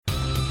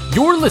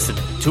You're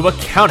listening to a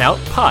Countout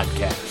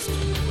Podcast.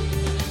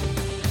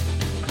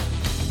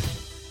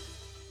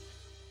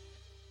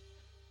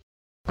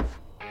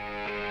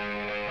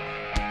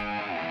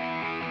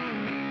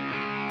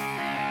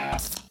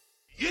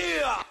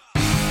 Yeah!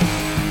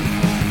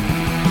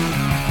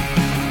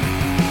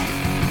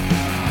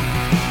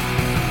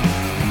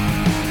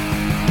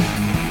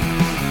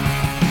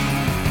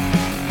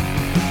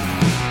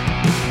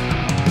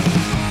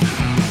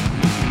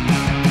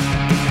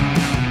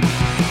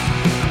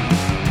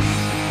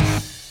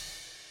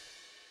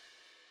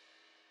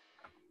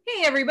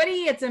 Hey everybody,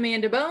 it's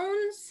Amanda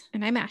Bones.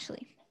 And I'm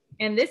Ashley.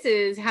 And this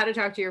is How to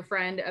Talk to Your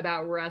Friend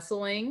About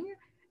Wrestling.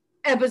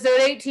 Episode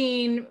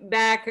 18,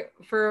 back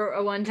for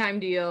a one-time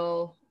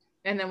deal.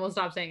 And then we'll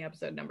stop saying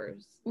episode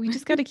numbers. We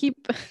just gotta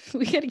keep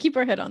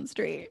our head on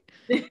straight.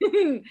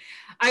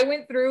 I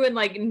went through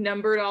and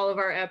numbered all of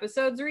our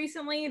episodes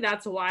recently.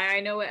 That's why I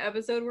know what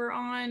episode we're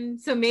on.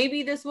 So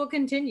maybe this will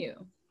continue.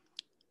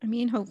 I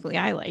mean, hopefully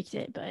I liked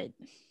it, but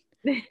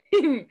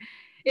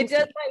it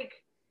does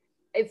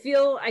I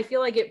feel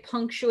like it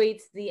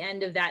punctuates the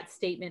end of that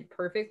statement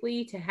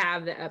perfectly to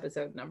have the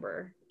episode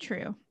number.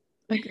 True.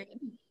 Agreed.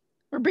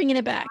 We're bringing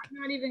it back.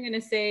 I'm not even going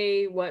to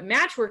say what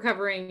match we're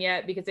covering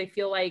yet because I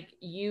feel like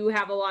you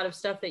have a lot of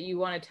stuff that you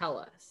want to tell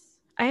us.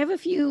 I have a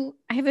few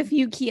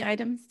key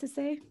items to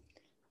say.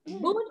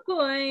 Bullet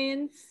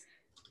points.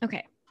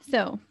 Okay.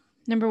 So,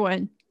 number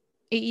 1,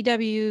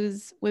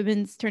 AEW's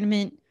women's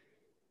tournament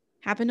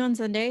happened on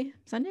Sunday.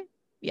 Sunday?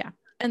 Yeah.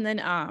 And then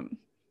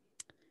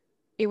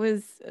it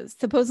was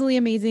supposedly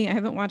amazing. I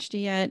haven't watched it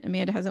yet.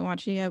 Amanda hasn't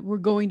watched it yet. We're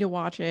going to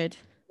watch it.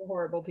 The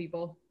horrible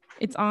people.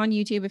 It's on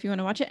YouTube if you want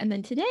to watch it. And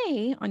then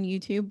today on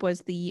YouTube was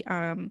the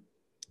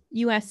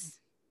US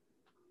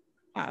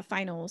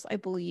finals, I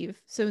believe.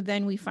 So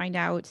then we find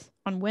out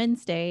on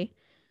Wednesday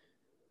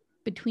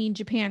between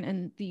Japan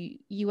and the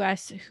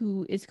US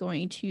who is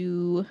going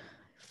to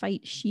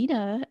fight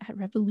Shida at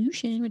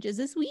Revolution, which is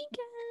this weekend.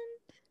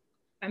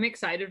 I'm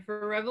excited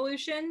for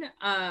Revolution.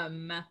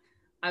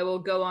 I will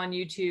go on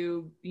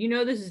YouTube. You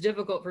know, this is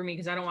difficult for me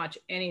because I don't watch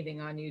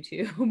anything on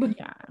YouTube.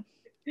 Yeah.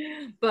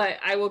 But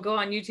I will go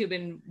on YouTube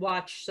and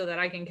watch so that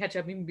I can catch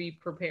up and be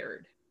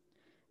prepared.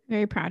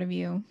 Very proud of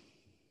you.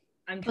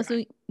 I'm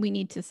also, we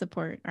need to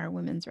support our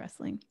women's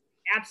wrestling.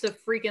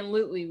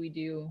 Abso-freaking-lutely we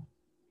do.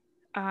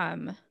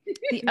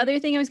 The other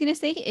thing I was going to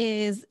say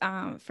is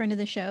friend of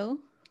the show,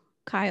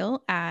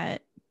 Kyle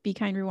at Be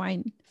Kind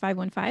Rewind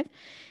 515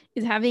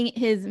 is having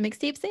his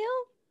mixtape sale.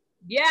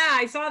 Yeah,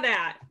 I saw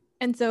that.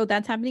 And so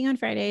that's happening on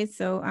Friday.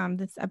 So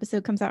this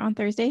episode comes out on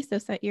Thursday. So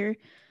set your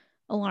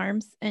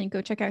alarms and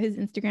go check out his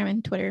Instagram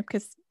and Twitter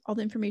because all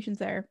the information's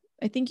there.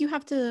 I think you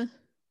have to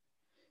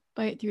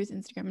buy it through his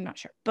Instagram. I'm not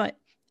sure. But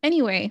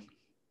anyway,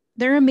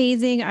 they're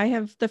amazing. I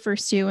have the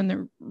first 2 and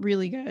they're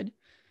really good.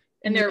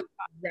 And they're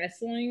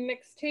wrestling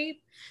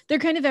mixtape? They're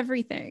kind of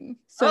everything.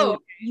 So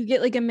you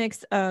get a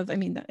mix of, I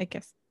mean, I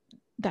guess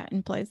that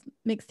implies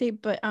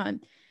mixtape, but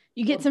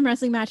you get some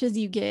wrestling matches.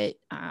 You get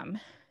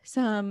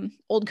some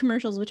old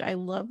commercials, which I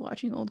love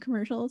watching old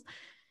commercials.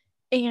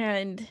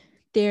 And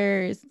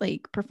there's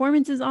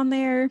performances on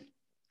there.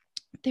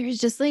 There's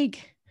just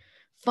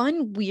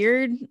fun,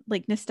 weird,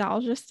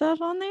 nostalgia stuff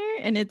on there.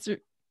 And it's,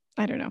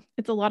 I don't know,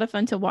 it's a lot of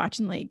fun to watch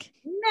and nice.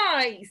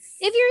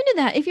 If you're into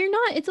that. If you're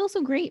not, it's also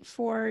great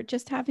for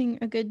just having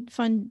a good,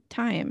 fun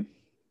time.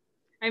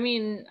 I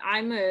mean,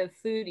 I'm a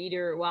food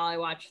eater while I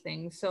watch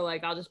things. So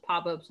I'll just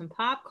pop up some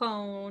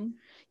popcorn.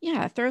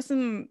 Yeah, throw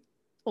some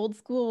old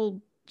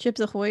school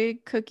Chips Ahoy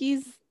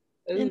cookies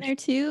in there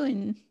too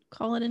and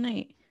call it a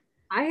night.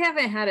 I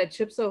haven't had a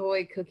Chips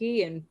Ahoy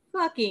cookie in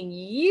fucking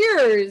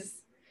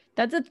years.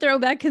 That's a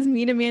throwback because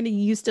me and Amanda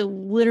used to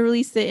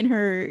literally sit in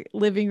her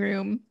living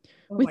room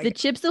with the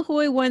Chips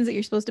Ahoy ones that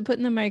you're supposed to put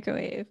in the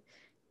microwave.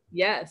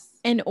 Yes.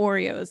 And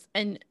Oreos.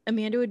 And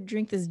Amanda would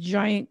drink this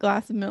giant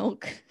glass of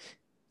milk.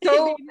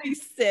 So it made me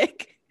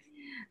sick.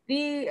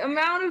 The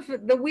amount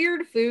of the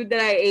weird food that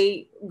I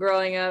ate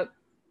growing up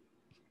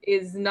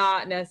is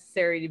not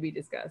necessary to be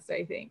discussed,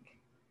 I think.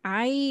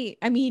 I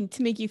mean,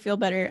 to make you feel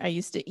better, I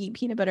used to eat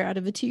peanut butter out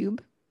of a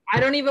tube. I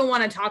don't even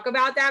want to talk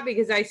about that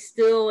because I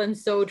still am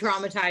so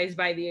traumatized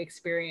by the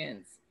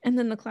experience. And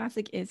then the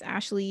classic is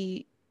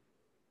Ashley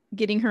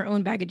getting her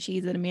own bag of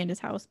cheese at Amanda's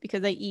house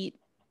because I eat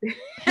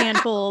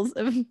handfuls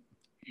of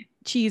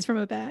cheese from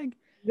a bag.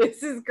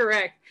 This is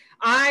correct.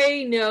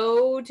 I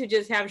know to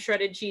just have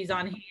shredded cheese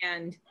on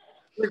hand,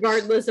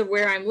 regardless of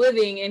where I'm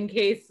living, in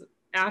case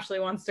Ashley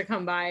wants to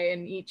come by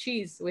and eat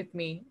cheese with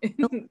me.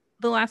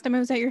 The last time I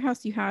was at your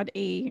house, you had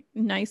a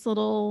nice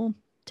little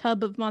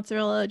tub of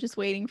mozzarella just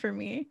waiting for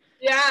me.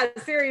 Yeah,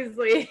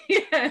 seriously.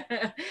 I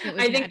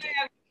think I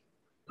have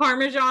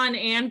Parmesan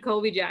and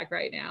Colby Jack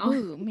right now.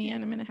 Oh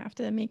man, I'm gonna have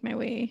to make my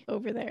way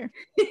over there.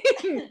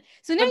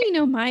 So now you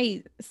know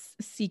my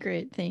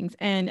secret things,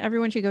 and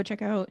everyone should go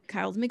check out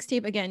Kyle's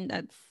mixtape. Again,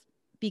 that's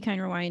Be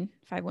Kind Rewind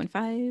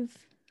 515.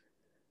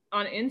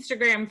 On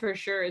Instagram for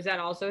sure. Is that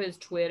also his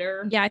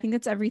Twitter? Yeah, I think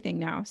that's everything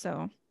now.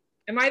 So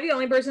am I the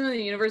only person in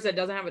the universe that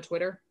doesn't have a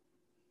Twitter?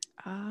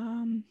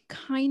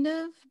 Kind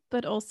of,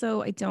 but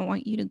also I don't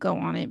want you to go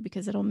on it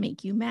because it'll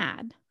make you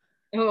mad.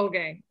 Oh,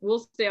 okay. We'll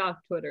stay off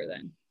Twitter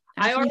then.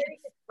 I already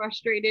get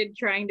frustrated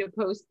trying to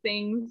post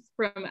things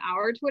from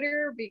our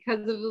Twitter because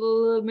of the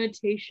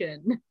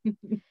limitation.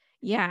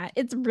 Yeah,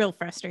 it's real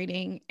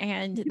frustrating,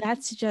 and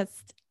that's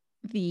just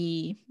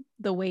the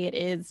way it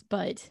is,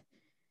 but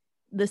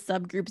the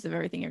subgroups of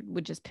everything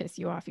would just piss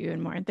you off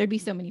even more. There'd be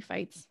so many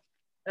fights.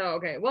 Oh,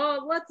 okay.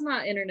 Well, let's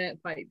not internet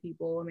fight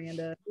people,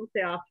 Amanda. We'll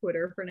stay off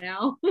Twitter for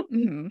now.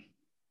 Mm-hmm.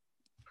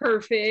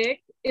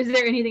 Perfect. Is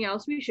there anything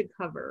else we should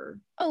cover?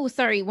 Oh,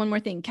 sorry. One more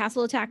thing.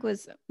 Castle Attack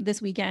was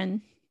this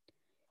weekend,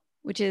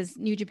 which is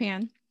New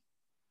Japan.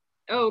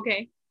 Oh,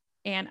 okay.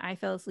 And I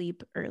fell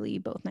asleep early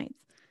both nights.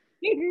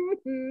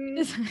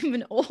 I'm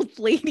an old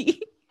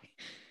lady.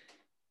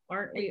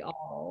 Aren't we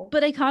all?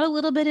 But I caught a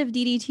little bit of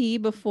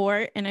DDT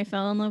before, and I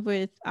fell in love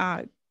with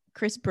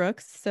Chris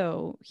Brooks.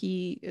 So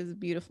he is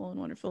beautiful and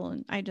wonderful,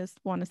 and I just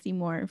want to see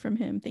more from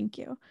him. Thank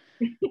you.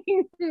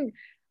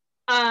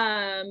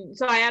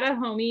 So I had a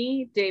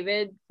homie,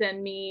 David,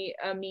 send me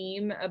a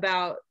meme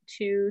about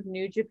 2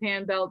 New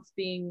Japan belts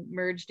being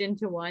merged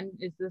into one.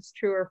 Is this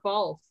true or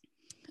false?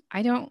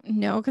 I don't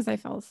know because I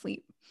fell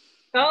asleep.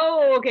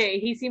 Oh, okay.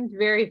 He seemed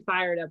very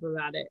fired up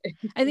about it.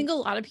 I think a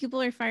lot of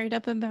people are fired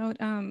up about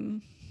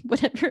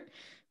whatever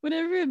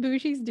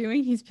Ibushi's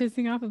doing. He's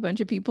pissing off a bunch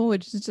of people,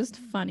 which is just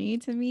funny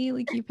to me.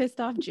 Like, he pissed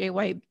off Jay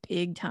White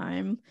big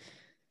time.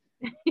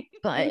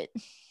 But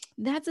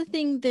that's a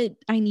thing that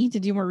I need to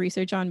do more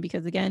research on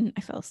because, again,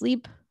 I fell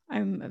asleep.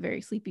 I'm a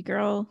very sleepy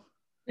girl.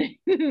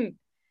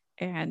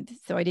 And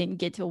so I didn't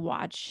get to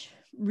watch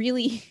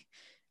really,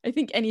 I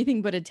think,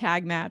 anything but a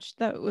tag match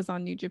that was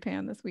on New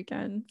Japan this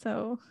weekend.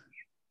 So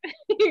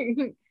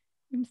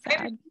I'm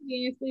sad.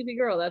 Being a sleepy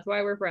girl. That's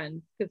why we're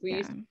friends, because we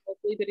used to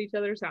sleep at each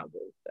other's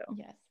houses. So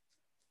yes,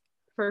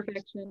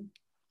 perfection.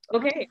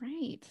 Okay,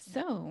 right.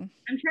 So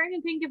I'm trying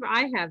to think if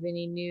I have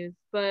any news,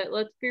 but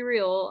let's be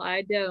real,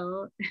 I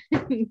don't.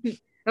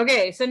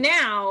 Okay, so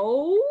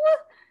now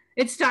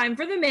it's time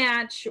for the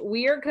match.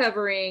 We are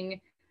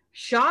covering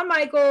Shawn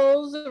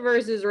Michaels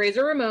versus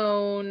Razor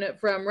Ramon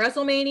from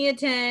WrestleMania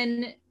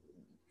 10,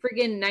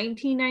 friggin'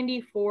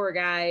 1994,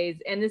 guys.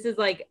 And this is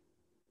like,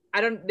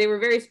 they were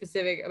very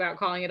specific about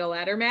calling it a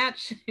ladder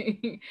match.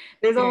 There's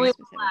very only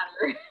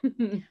specific.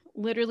 one ladder.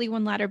 Literally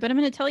one ladder. But I'm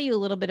going to tell you a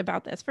little bit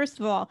about this. First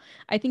of all,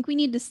 I think we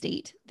need to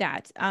state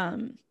that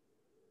I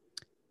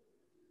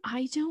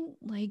don't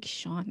like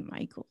Shawn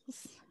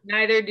Michaels.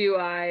 Neither do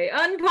I.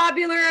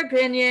 Unpopular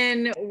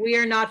opinion, we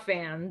are not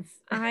fans.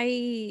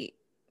 I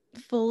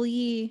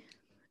fully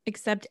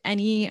accept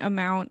any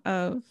amount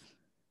of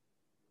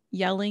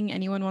yelling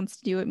anyone wants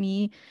to do at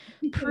me.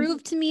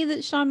 Prove to me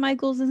that Shawn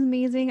Michaels is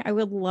amazing. I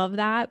would love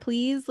that,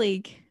 please.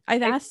 Like,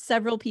 I've asked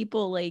several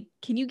people, like,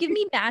 can you give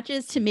me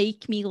matches to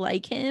make me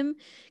like him?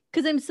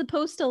 Because I'm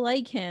supposed to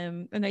like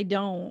him and I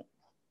don't.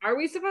 Are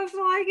we supposed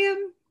to like him?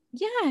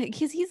 Yeah,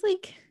 because he's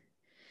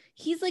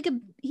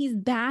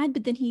bad,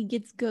 but then he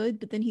gets good,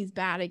 but then he's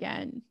bad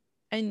again.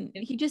 And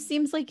he just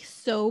seems like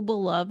so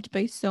beloved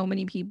by so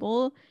many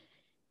people.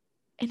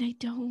 And I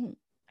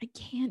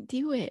can't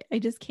do it. I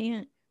just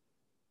can't.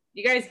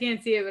 You guys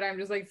can't see it, but I'm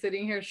just like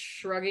sitting here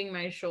shrugging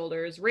my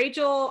shoulders.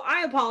 Rachel,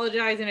 I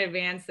apologize in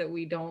advance that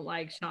we don't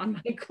like Shawn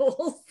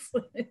Michaels.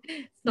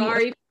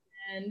 Sorry,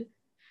 friend.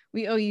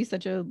 We owe you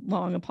such a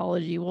long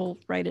apology. We'll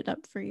write it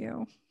up for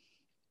you.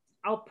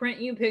 I'll print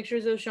you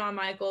pictures of Shawn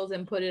Michaels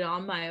and put it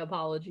on my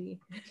apology.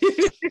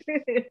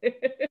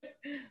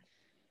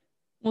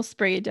 We'll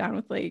spray it down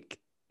with like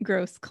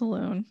gross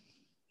cologne.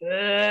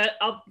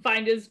 I'll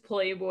find his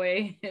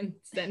Playboy and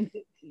send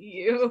it to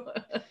you.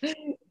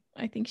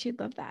 I think she'd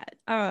love that.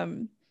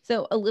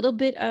 So a little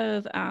bit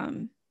of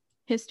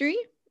history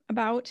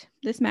about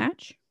this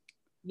match.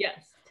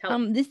 Yes.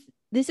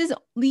 This is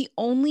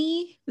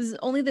only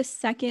the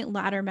second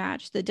ladder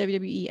match that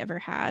WWE ever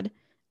had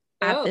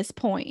at this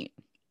point.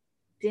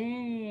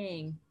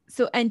 Dang.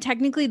 So, and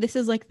technically this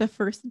is like the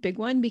first big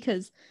one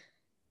because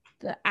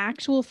the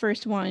actual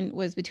first one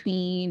was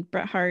between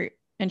Bret Hart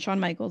and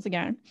Shawn Michaels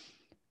again.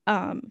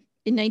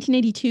 In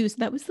 1982, so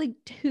that was like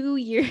 2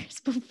 years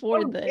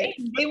before this.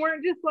 Dang. They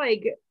weren't just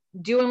like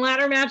doing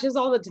ladder matches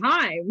all the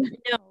time.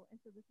 No,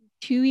 so this is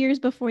 2 years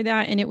before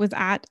that, and it was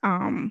at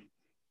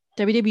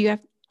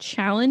WWF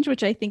Challenge,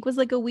 which I think was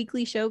like a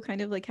weekly show,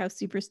 kind of like how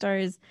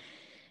Superstars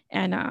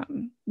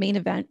and Main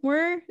Event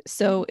were.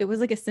 So it was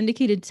like a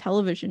syndicated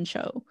television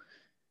show.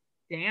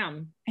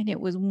 Damn. And it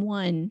was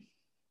one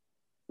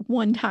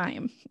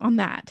time on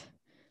that.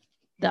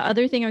 The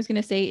other thing I was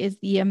going to say is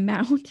the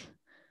amount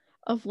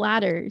of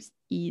ladders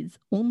is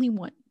only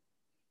one.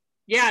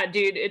 Yeah,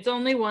 dude, it's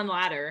only one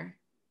ladder.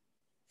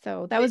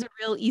 So that was a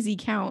real easy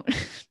count.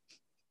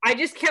 I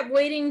just kept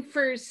waiting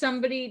for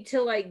somebody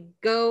to like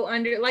go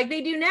under, like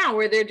they do now,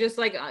 where they're just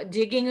like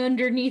digging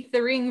underneath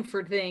the ring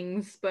for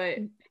things. But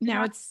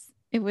now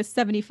it was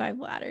 75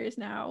 ladders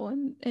now,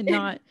 and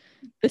not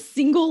a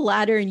single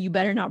ladder, and you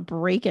better not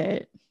break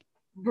it.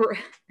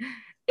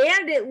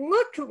 And it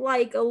looked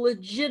like a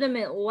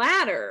legitimate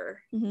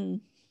ladder. Mm-hmm.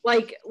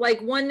 like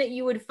one that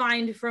you would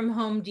find from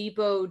Home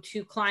Depot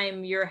to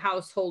climb your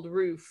household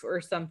roof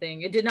or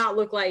something. It did not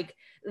look like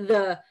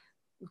the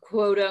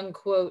quote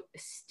unquote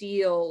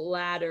steel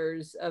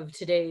ladders of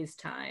today's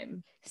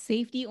time.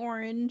 Safety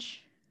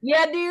orange.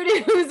 Yeah, dude,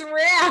 it was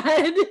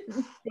rad.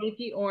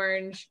 Safety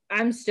orange.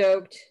 I'm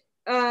stoked.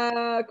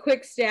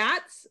 Quick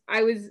stats.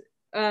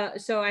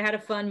 So I had a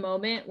fun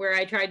moment where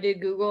I tried to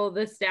Google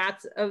the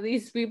stats of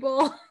these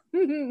people.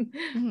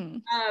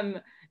 Mm-hmm.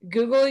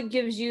 Google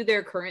gives you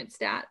their current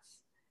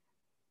stats,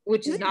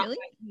 which is not really?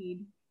 what I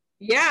need.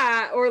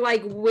 Yeah, or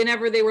like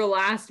whenever they were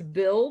last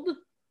billed.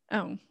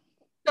 Oh.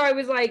 So I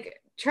was like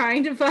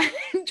trying to find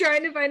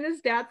the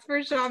stats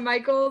for Shawn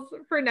Michaels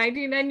for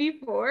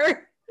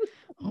 1994.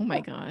 Oh my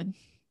God.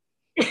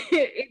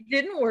 It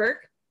didn't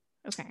work.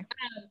 Okay.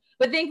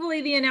 But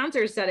thankfully the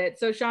announcer said it.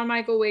 So Shawn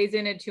Michael weighs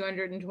in at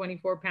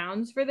 224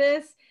 pounds for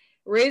this.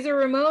 Razor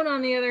Ramon,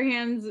 on the other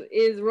hand,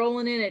 is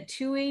rolling in at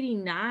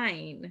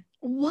 289.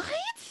 What?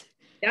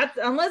 That's,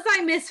 unless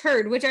I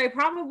misheard, which I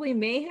probably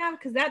may have,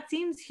 because that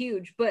seems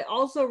huge. But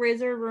also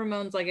Razor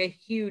Ramon's like a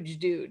huge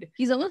dude.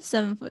 He's almost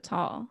 7 foot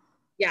tall.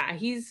 Yeah,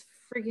 he's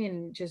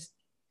freaking just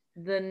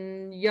the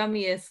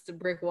yummiest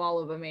brick wall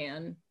of a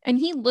man. And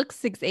he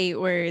looks 6'8",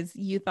 whereas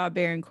you thought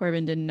Baron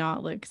Corbin did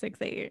not look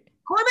 6'8".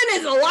 Corbin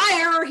is a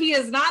liar. He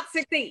is not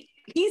 6'8".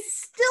 He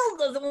still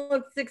doesn't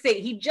look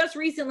 6'8". He just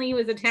recently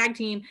was a tag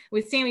team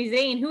with Sami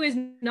Zayn, who is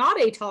not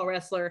a tall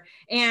wrestler.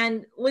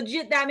 And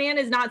legit, that man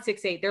is not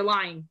 6'8". They're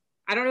lying.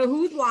 I don't know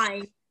who's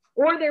lying.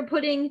 Or they're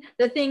putting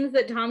the things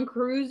that Tom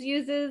Cruise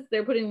uses.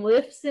 They're putting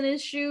lifts in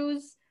his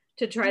shoes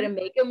to try to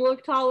make him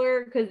look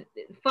taller, because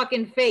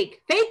fucking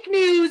fake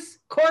news.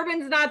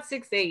 Corbin's not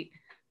 6'8". Okay.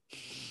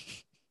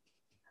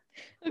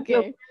 I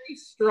feel very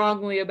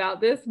strongly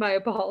about this. My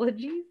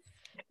apologies.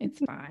 It's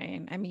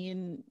fine. I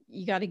mean,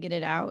 you got to get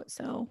it out.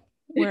 So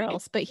where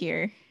else but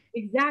here?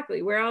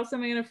 Exactly. Where else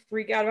am I going to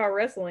freak out about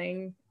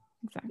wrestling?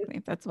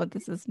 Exactly. That's what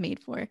this is made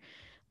for.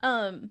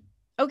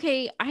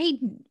 Okay. I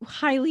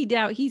highly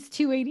doubt he's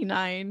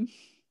 289.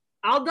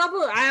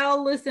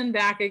 I'll listen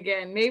back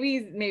again. Maybe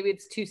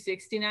it's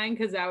 269,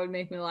 because that would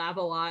make me laugh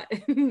a lot.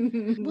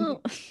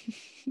 Well,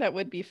 that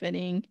would be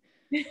fitting.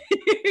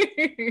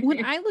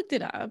 When I looked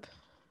it up,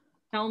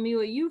 tell me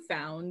what you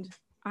found.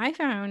 I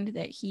found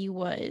that he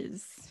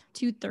was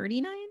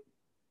 239.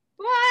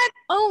 What?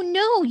 Oh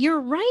no, you're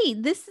right.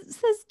 This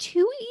says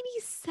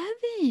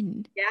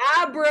 287.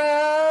 Yeah,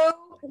 bro.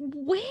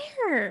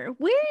 Where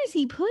is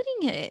he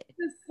putting it?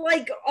 It's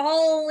like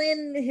all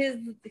in his,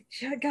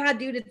 God,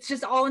 dude, it's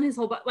just all in his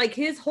whole body. Like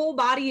his whole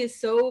body is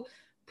so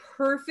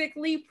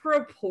perfectly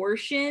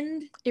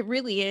proportioned. It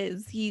really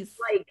is. He's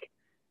like,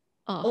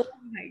 oh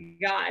my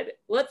God.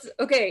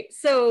 Okay,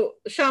 so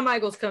Shawn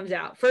Michaels comes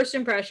out. First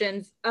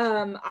impressions.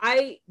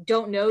 I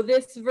don't know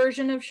this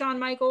version of Shawn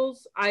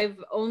Michaels.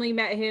 I've only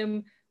met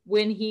him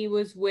when he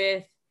was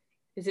with,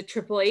 is it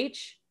Triple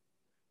H?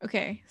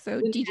 Okay,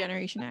 so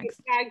D-Generation X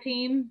tag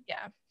team.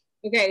 Yeah.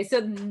 Okay, so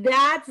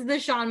that's the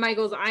Shawn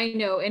Michaels I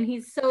know, and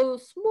he's so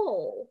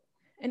small.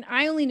 And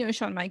I only know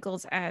Shawn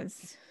Michaels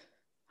as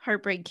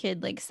Heartbreak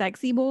Kid, like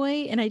sexy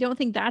boy, and I don't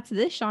think that's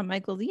this Shawn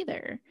Michaels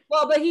either.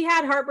 Well, but he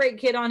had Heartbreak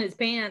Kid on his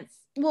pants.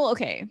 Well,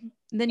 okay,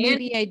 then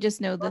maybe I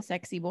just know the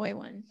sexy boy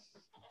one.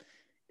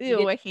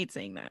 Ew, I hate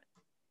saying that.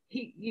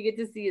 You get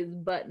to see his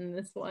butt in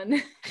this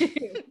one.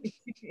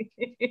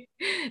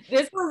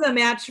 This was a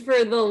match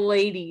for the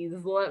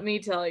ladies, let me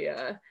tell you.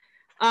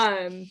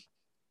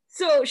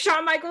 So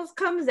Shawn Michaels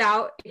comes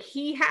out.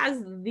 He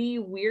has the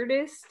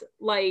weirdest,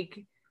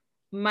 like,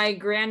 my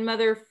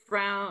grandmother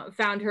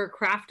found her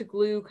craft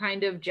glue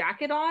kind of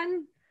jacket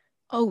on.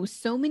 Oh,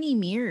 so many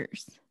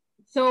mirrors.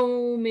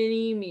 So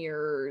many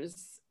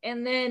mirrors.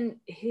 And then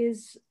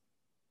his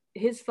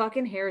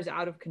fucking hair is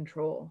out of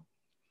control.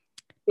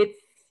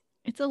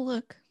 It's a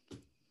look.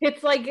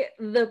 It's like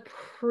the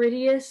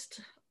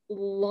prettiest,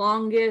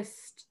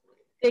 longest,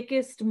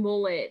 thickest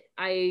mullet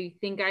I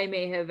think I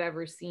may have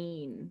ever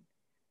seen.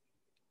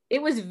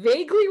 It was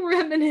vaguely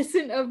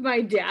reminiscent of my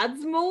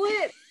dad's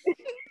mullet.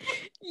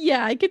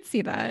 Yeah, I could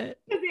see that.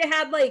 Because it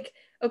had like,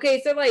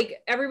 okay, so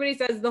like everybody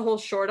says the whole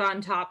short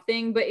on top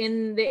thing, but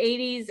in the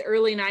 80s,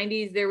 early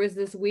 90s, there was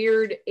this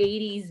weird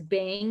 80s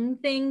bang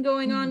thing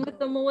going on with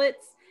the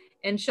mullets,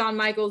 and Shawn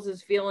Michaels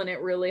is feeling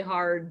it really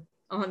hard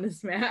on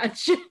this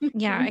match.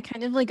 Yeah, it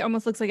kind of like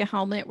almost looks like a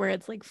helmet where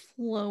it's like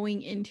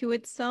flowing into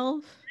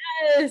itself.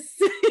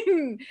 Yes.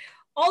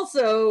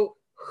 Also,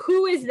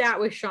 who is that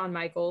with Shawn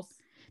Michaels?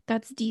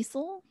 That's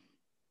Diesel.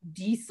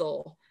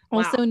 Diesel.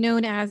 Also Wow.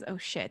 known as, oh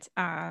shit.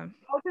 Called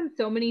him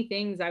so many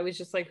things. I was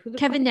just like, who the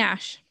Kevin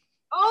Nash.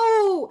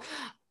 Oh,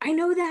 I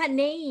know that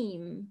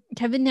name.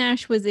 Kevin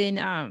Nash was in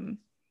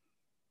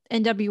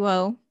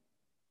NWO.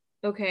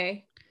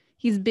 Okay.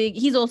 He's big.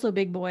 He's also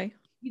big boy.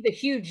 He's a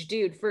huge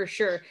dude for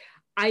sure.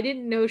 I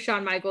didn't know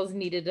Shawn Michaels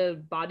needed a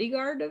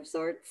bodyguard of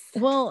sorts.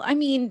 Well, I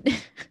mean,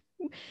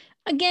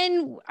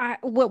 again,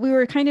 what we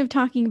were kind of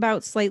talking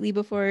about slightly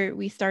before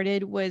we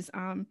started was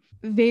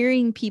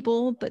varying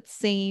people, but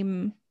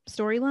same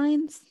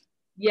storylines.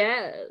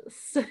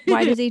 Yes.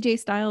 Why does AJ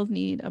Styles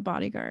need a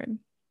bodyguard?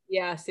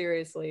 Yeah,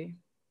 seriously.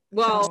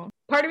 Well, So-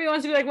 part of me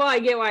wants to be like, well, I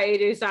get why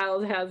AJ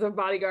Styles has a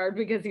bodyguard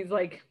because he's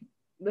like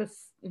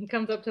this. He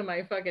comes up to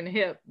my fucking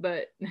hip,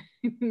 but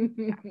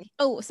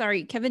Oh,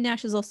 sorry. Kevin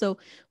Nash is also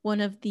one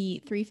of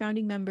the 3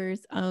 founding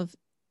members of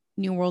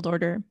New World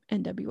Order,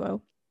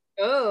 NWO.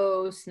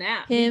 oh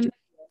snap! Him,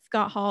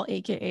 Scott Hall,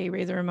 aka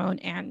Razor Ramon,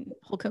 and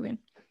Hulk Hogan.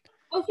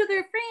 Oh, so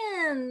they're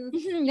friends.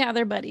 Yeah,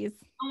 they're buddies.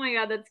 Oh my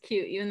god, that's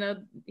cute. Even though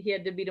he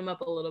had to beat him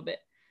up a little bit.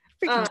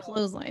 Freaking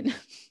clothesline.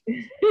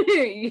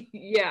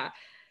 Yeah.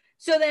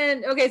 So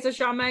then, okay, so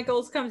Shawn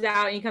Michaels comes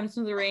out and he comes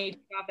to the ring. He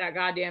takes off that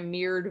goddamn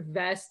mirrored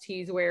vest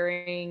he's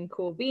wearing.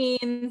 Cool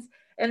beans.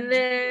 And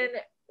then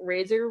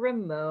Razor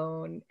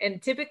Ramon.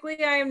 And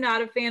typically, I am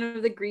not a fan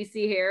of the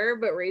greasy hair,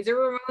 but Razor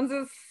Ramon's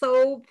is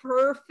so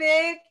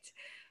perfect.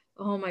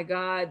 Oh my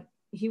god,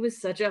 he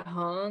was such a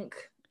hunk.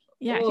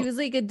 Yeah, Oh. he was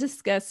like a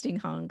disgusting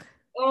hunk.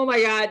 Oh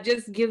my god,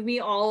 just give me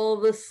all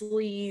the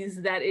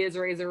sleaze that is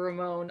Razor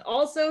Ramon.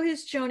 Also,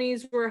 his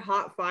chonies were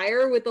hot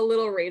fire with the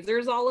little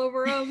razors all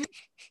over them.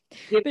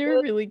 They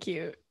were really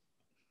cute.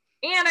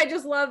 And I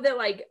just love that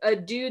like a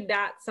dude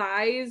that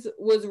size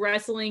was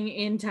wrestling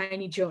in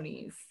tiny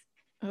chonies.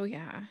 Oh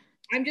yeah.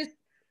 I'm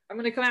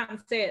gonna come out and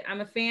say it.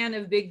 I'm a fan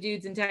of big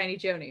dudes and tiny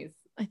chonies.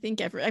 I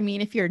think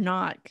if you're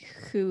not,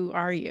 who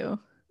are you?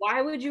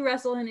 Why would you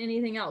wrestle in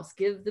anything else?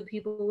 Give the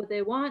people what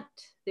they want.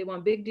 They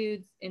want big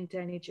dudes and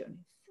tiny chonies.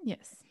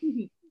 Yes.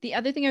 The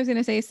other thing I was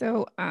gonna say,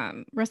 so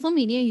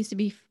WrestleMania used to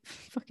be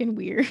fucking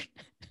weird.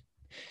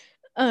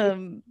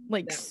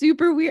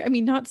 Super weird. I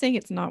mean, not saying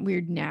it's not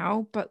weird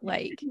now, but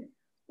like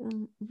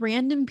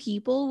random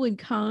people would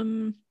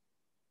come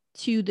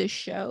to the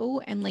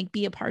show and like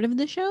be a part of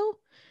the show.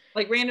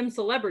 Like random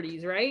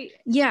celebrities, right?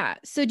 Yeah.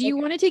 So do you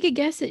want to take a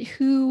guess at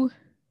who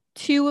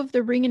 2 of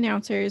the ring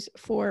announcers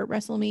for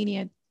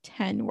WrestleMania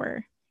 10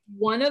 were?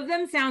 One of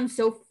them sounds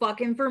so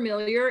fucking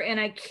familiar and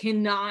I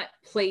cannot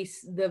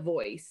place the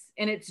voice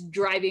and it's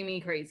driving me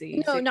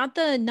crazy. No, not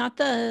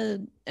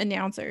the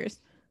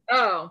announcers.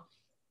 Oh,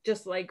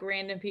 just like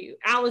random people.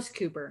 Alice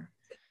Cooper.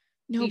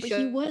 No, but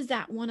he was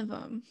that one of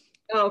them.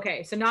 Oh,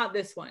 okay, so not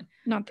this one.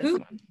 Not this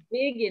one.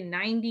 Big in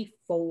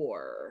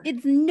 94.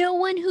 It's no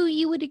one who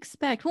you would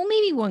expect. Well,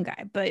 maybe one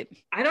guy, but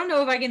I don't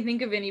know if I can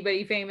think of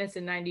anybody famous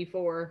in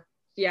 94.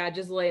 Yeah,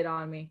 just lay it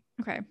on me.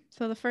 Okay,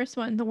 so the first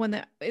one, the one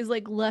that is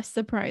like less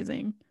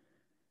surprising,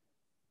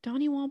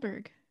 Donnie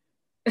Wahlberg.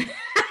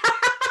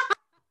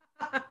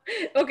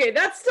 Okay,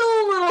 that's still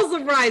a little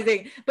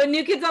surprising, but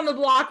New Kids on the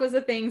Block was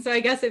a thing, so I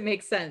guess it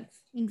makes sense.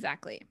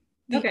 Exactly.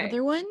 The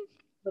other one,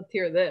 let's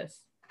hear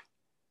this.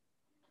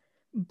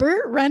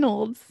 Burt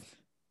Reynolds.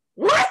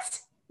 What?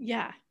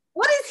 Yeah.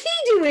 What is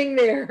he doing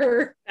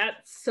there?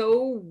 That's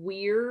so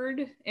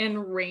weird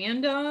and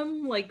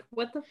random. Like,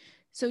 what the?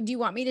 So do you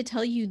want me to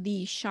tell you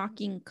the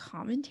shocking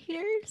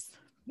commentators?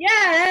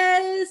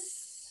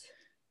 Yes.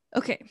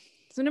 Okay.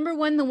 So number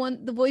one,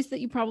 the voice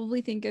that you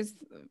probably think is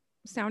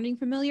sounding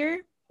familiar.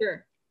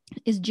 Sure.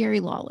 Is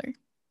Jerry Lawler.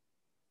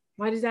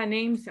 Why does that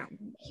name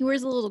sound? He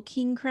wears a little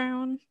king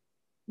crown.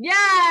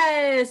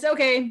 Yes.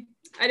 Okay.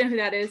 I know who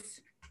that is.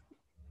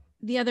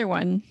 The other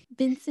one,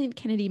 Vincent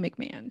Kennedy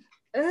McMahon.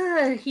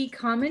 He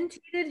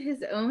commentated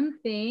his own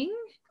thing.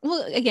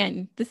 Well,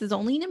 again, this is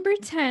only number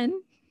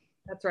 10.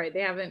 That's right.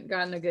 They haven't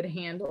gotten a good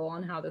handle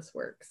on how this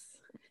works.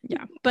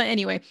 Yeah. But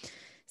anyway,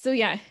 so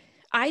yeah,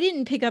 I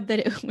didn't pick up that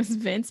it was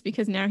Vince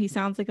because now he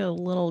sounds like a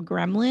little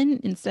gremlin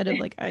instead of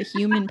like a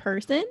human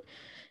person.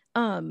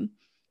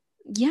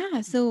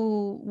 Yeah.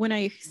 So when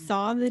I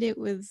saw that it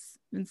was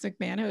Vince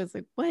McMahon, I was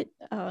like, what?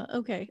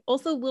 Okay.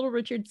 Also, Little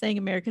Richard saying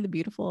America the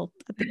Beautiful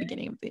at the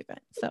beginning of the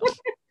event. So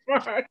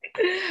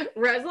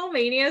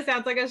WrestleMania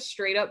sounds like a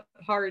straight up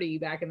party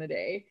back in the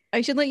day.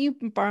 I should let you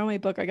borrow my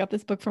book. I got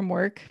this book from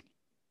work.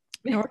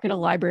 I work at a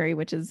library,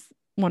 which is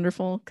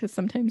wonderful because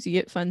sometimes you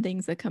get fun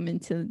things that come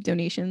into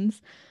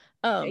donations.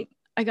 Right.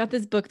 I got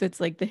this book that's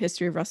like the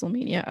history of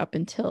WrestleMania up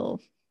until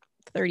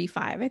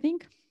 35, I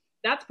think.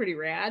 That's pretty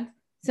rad.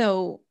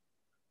 So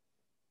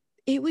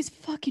it was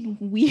fucking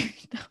weird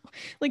though.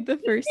 Like the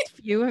first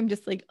few, I'm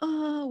just like,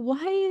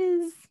 why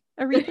is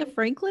Aretha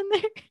Franklin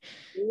there?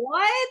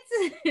 What?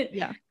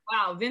 Yeah.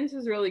 Wow, Vince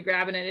was really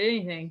grabbing at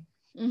anything.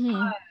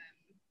 Mm-hmm.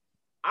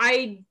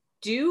 I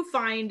do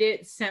find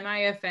it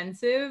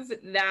semi-offensive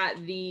that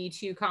the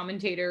 2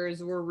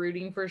 commentators were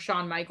rooting for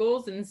Shawn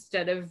Michaels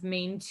instead of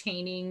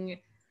maintaining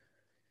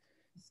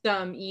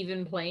some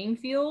even playing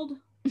field.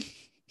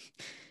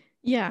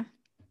 Yeah.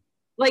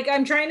 Like,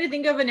 I'm trying to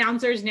think of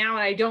announcers now,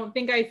 and I don't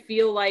think I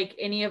feel like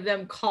any of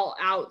them call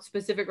out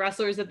specific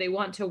wrestlers that they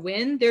want to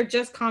win. They're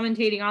just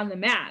commentating on the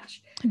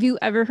match. Have you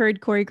ever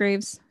heard Corey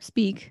Graves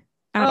speak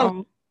at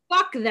all?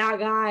 Fuck that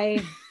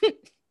guy.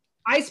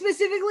 I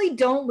specifically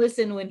don't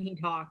listen when he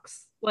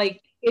talks.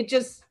 Like, it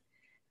just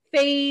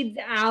fades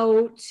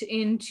out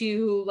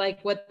into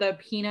like what the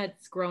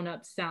Peanuts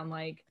grown-ups sound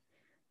like.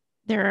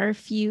 There are a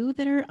few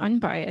that are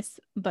unbiased,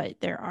 but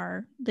there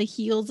are the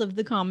heels of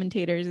the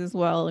commentators as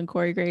well. And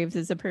Corey Graves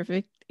is a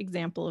perfect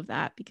example of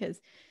that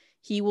because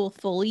he will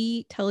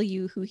fully tell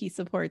you who he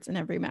supports in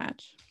every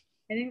match.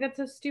 I think that's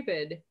so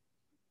stupid.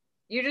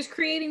 You're just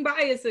creating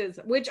biases,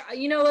 which,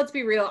 let's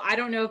be real. I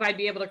don't know if I'd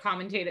be able to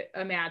commentate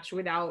a match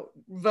without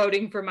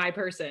voting for my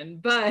person,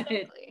 but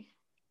Exactly.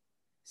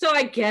 So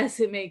I guess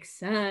it makes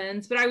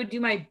sense, but I would do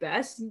my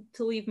best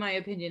to leave my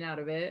opinion out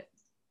of it.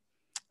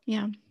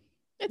 Yeah.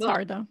 It's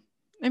hard though.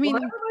 I mean,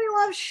 everybody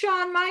loves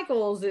Shawn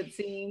Michaels, it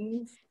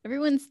seems.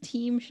 Everyone's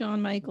team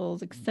Shawn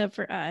Michaels except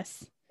for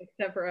us.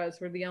 Except for us.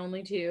 We're the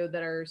only two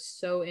that are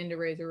so into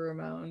Razor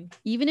Ramon.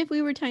 Even if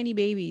we were tiny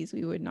babies,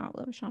 we would not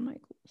love Shawn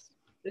Michaels.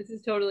 This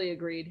is totally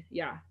agreed.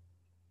 Yeah.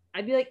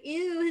 I'd be like,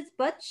 ew, his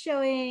butt's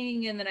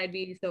showing. And then I'd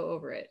be so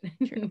over it.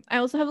 True. I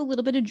also have a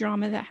little bit of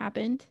drama that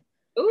happened.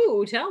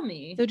 Ooh, tell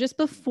me. So just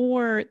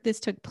before this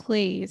took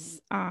place,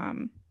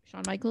 Shawn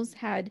Michaels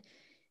had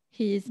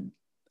his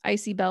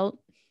IC belt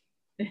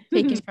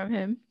taken from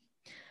him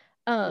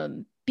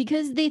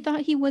because they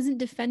thought he wasn't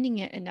defending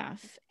it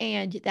enough.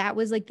 And that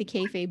was like the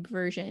kayfabe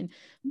version.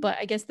 But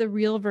I guess the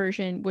real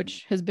version,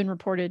 which has been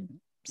reported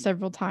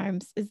several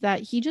times, is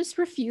that he just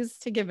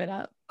refused to give it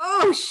up.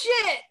 Oh,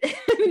 shit.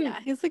 Yeah,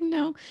 he's like,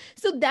 no.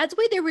 So that's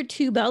why there were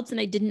two belts, and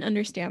I didn't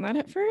understand that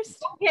at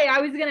first. Okay, I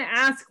was going to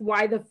ask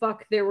why the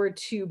fuck there were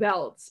two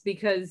belts,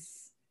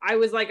 because I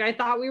was like, I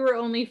thought we were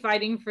only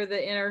fighting for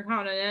the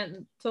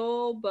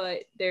Intercontinental,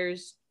 but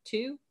there's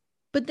two.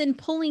 But then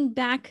pulling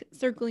back,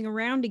 circling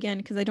around again,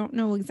 because I don't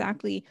know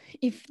exactly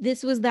if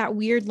this was that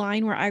weird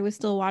line where I was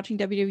still watching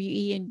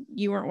WWE and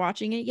you weren't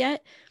watching it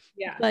yet.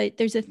 Yeah. But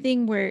there's a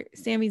thing where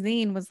Sami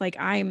Zayn was like,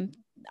 I'm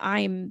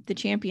the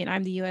champion.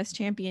 I'm the US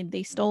champion.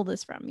 They stole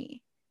this from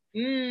me.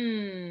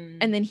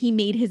 And then he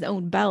made his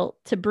own belt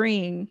to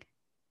bring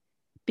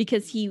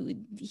because he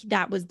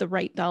that was the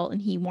right belt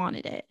and he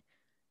wanted it.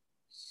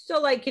 So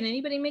like, can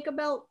anybody make a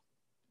belt?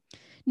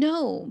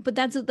 No, but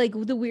that's like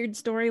the weird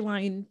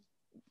storyline,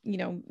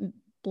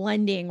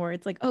 blending where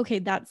it's like, okay,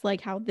 that's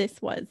like how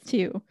this was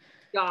too.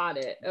 Got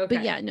it. Okay.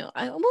 But yeah, no,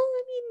 I mean,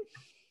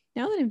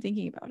 now that I'm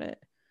thinking about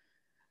it,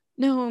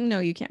 no,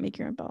 you can't make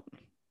your own belt.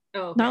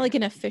 Oh, okay. Not like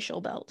an official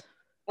belt.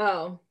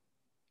 Oh.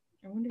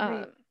 I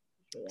wonder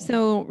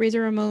so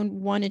Razor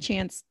Ramon won a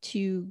chance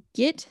to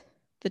get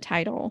the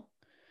title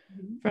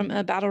from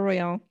a battle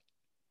royal.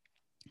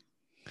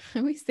 I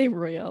always say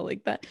royal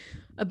like that.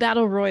 A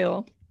battle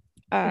royal.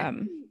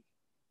 And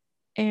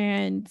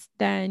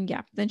then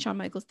Shawn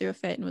Michaels threw a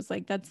fit and was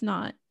like,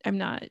 I'm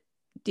not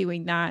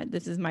doing that.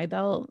 This is my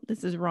belt.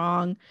 This is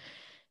wrong.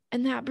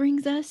 And that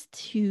brings us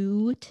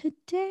to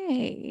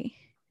today.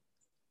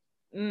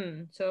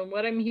 So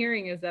what I'm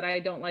hearing is that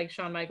I don't like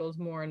Shawn Michaels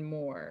more and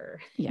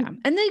more. Yeah.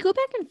 And they go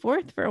back and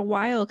forth for a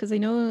while because I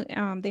know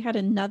they had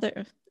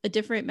a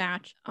different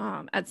match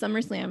at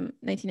SummerSlam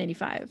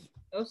 1995.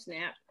 Oh,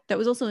 snap. That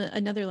was also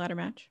another ladder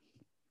match.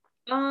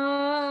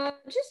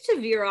 Just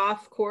to veer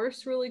off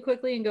course really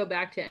quickly and go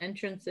back to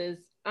entrances.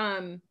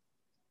 I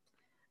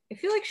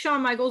feel like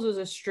Shawn Michaels was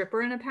a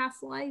stripper in a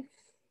past life.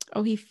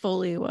 Oh, he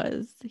fully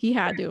was. He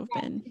had to have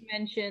been.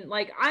 Mentioned,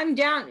 like, I'm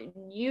down.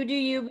 You do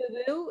you,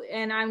 boo-boo,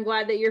 and I'm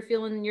glad that you're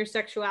feeling your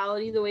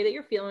sexuality the way that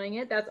you're feeling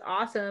it. That's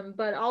awesome.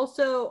 But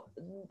also,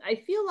 I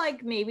feel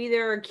like maybe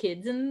there are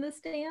kids in the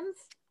stands.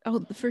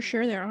 Oh, for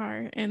sure there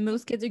are, and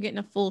those kids are getting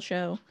a full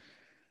show.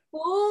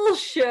 Full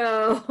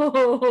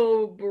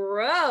show,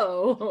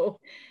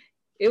 bro.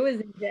 It was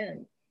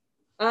intense.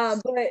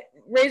 But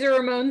Razor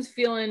Ramon's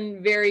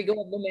feeling very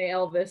Golden May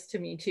Elvis to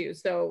me too.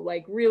 So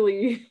like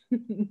really.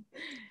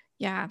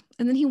 Yeah.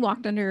 And then he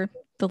walked under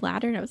the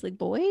ladder and I was like,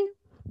 boy,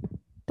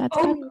 that's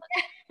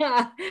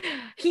yeah.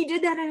 He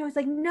did that and I was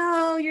like,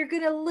 no, you're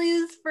gonna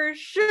lose for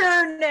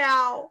sure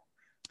now.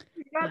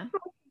 You're not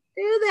supposed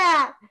to do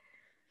that.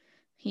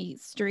 He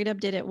straight up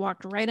did it,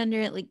 walked right under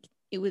it like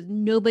it was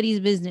nobody's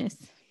business.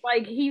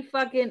 Like he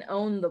fucking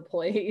owned the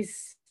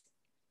place.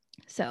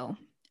 So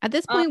at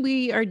this point,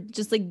 we are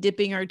just like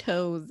dipping our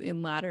toes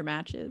in ladder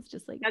matches.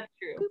 Just like that's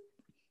true.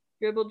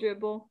 Boop.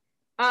 Dribble.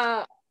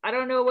 I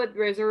don't know what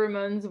Razor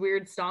Ramon's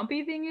weird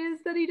stompy thing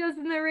is that he does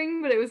in the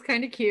ring, but it was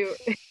kind of cute.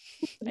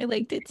 I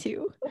liked it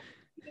too.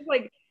 He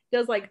like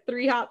does like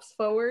 3 hops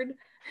forward.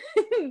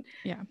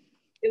 Yeah.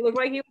 It looked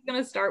like he was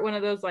gonna start one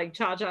of those like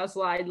cha-cha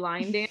slide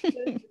line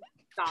dances.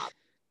 Stop.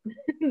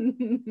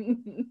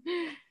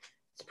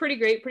 It's pretty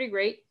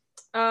great.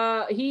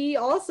 He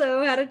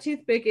also had a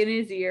toothpick in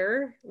his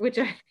ear, which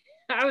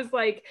I was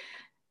like,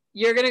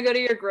 you're gonna go to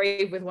your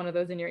grave with one of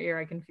those in your ear.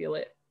 I can feel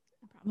it.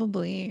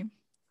 Probably.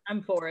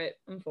 I'm for it.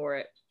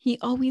 He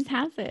always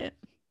has it.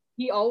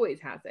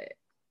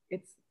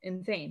 It's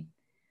insane.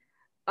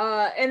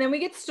 And then we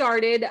get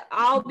started.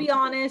 I'll be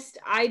honest,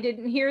 I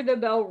didn't hear the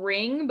bell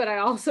ring, but I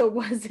also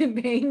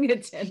wasn't paying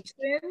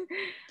attention.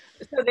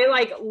 So they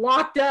like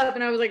locked up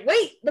and I was like,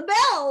 wait, the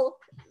bell.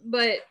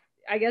 But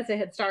I guess it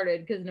had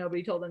started because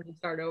nobody told them to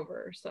start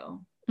over.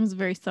 So it was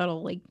very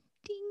subtle, like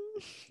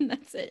ding.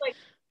 That's it.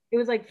 It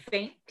was like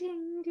faint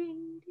ding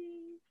ding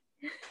ding.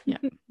 Yeah.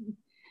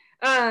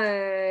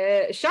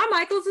 Shawn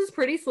Michaels is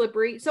pretty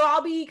slippery. So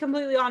I'll be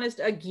completely honest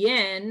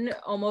again,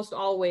 almost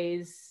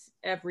always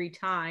every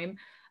time.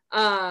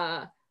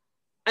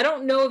 I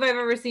don't know if I've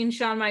ever seen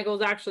Shawn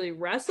Michaels actually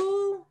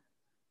wrestle.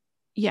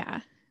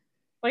 Yeah.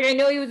 Like, I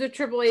know he was a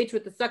Triple H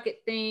with the suck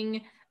it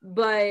thing,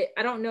 but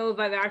I don't know if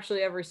I've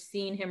actually ever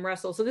seen him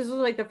wrestle. So this was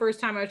like the first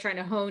time I was trying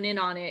to hone in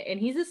on it, and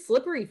he's a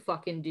slippery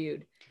fucking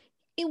dude.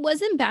 It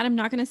wasn't bad. I'm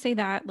not gonna say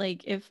that.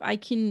 Like, if I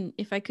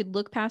could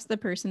look past the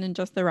person and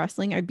just the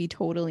wrestling, I'd be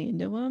totally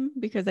into him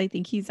because I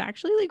think he's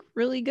actually like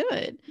really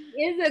good.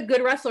 He is a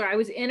good wrestler. I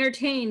was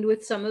entertained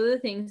with some of the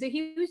things that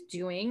he was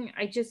doing.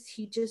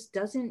 He just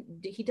doesn't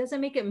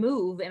make it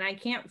move, and I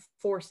can't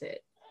force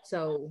it.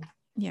 So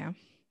yeah,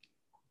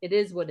 it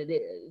is what it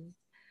is.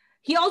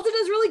 He also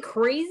does really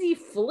crazy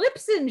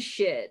flips and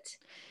shit.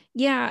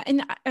 Yeah,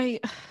 and I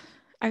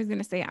was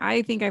gonna say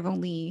I think I've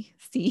only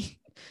seen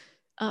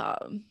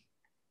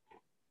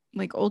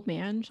like old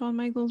man Shawn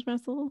Michaels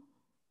wrestle.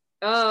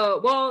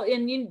 Well,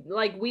 and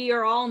we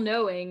are all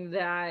knowing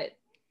that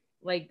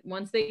like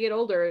once they get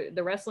older,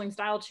 the wrestling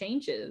style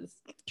changes.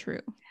 True.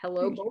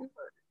 Hello,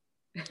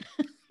 Goldberg.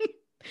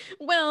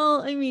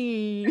 Well, I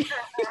mean,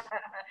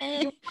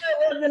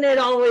 wasn't it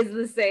always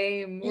the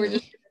same? We're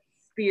just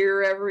gonna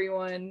spear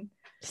everyone.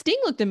 Sting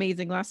looked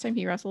amazing last time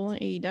he wrestled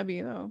in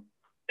AEW, though.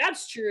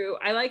 That's true.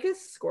 I like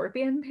his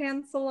scorpion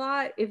pants a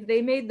lot. If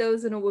they made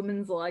those in a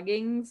woman's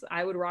leggings,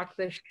 I would rock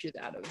the shit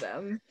out of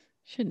them.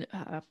 Should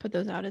put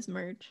those out as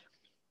merch.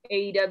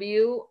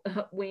 AEW,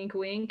 wink,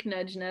 wink,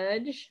 nudge,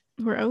 nudge.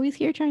 We're always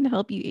here trying to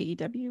help you,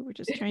 AEW. We're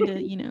just trying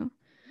to,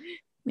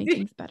 make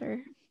things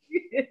better.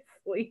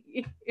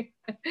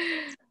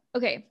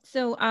 Okay,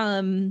 so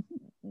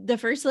the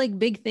first like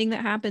big thing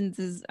that happens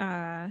is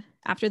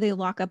after they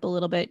lock up a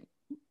little bit,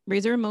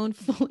 Razor Ramon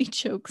fully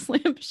choke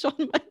slammed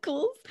Shawn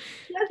Michaels.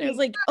 Yes, I was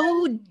like,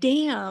 oh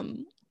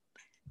damn.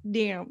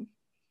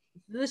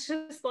 This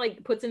just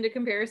like puts into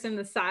comparison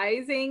the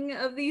sizing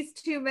of these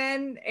two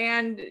men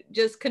and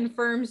just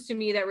confirms to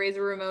me that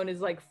Razor Ramon is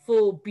like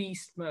full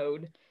beast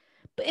mode.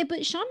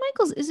 But Shawn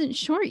Michaels isn't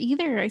short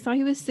either. I saw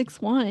he was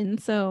 6'1",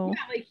 so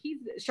yeah, like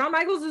Shawn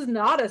Michaels is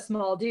not a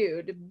small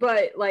dude,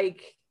 but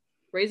like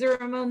Razor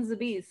Ramon's the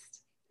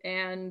beast.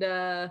 And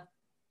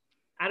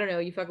I don't know,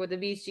 you fuck with the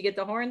beast, you get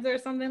the horns or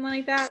something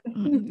like that.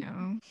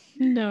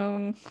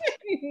 No.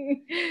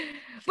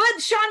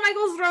 But Shawn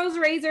Michaels throws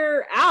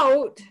Razor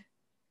out.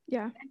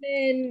 Yeah. And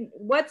then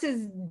what's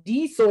his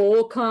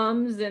Diesel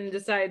comes and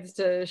decides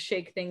to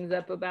shake things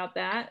up about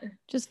that.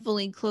 Just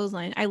fully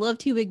clothesline. I love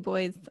two big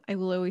boys. I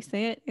will always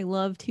say it. I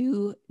love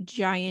two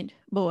giant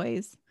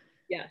boys.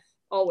 Yes,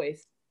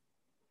 always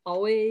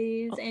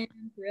and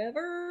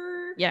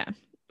forever. Yeah.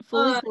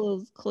 Fully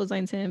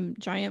clotheslines him,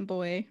 giant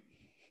boy.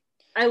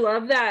 I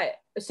love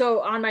that.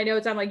 So on my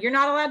notes, I'm like, you're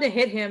not allowed to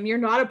hit him. You're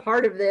not a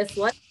part of this.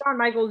 Let Shawn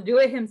Michaels do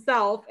it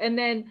himself. And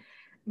then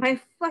my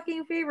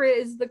fucking favorite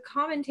is the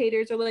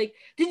commentators are like,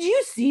 did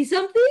you see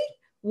something?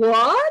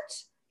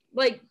 What?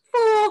 Like,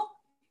 fool,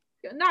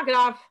 knock it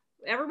off.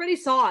 Everybody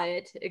saw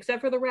it except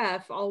for the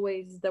ref.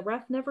 Always, the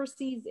ref never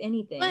sees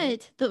anything.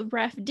 But the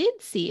ref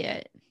did see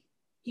it.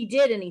 He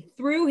did, and he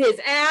threw his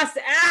ass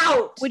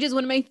out. Which is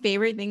one of my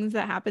favorite things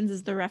that happens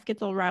is the ref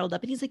gets all riled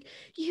up and he's like,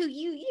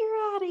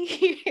 you're out of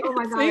here. Oh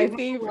my God. My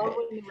favorite.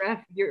 When the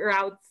ref, you're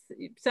out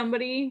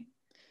somebody.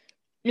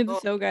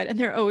 It's so good. And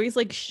they're always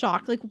like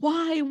shocked, like,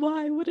 why?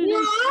 What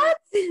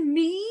did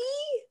me?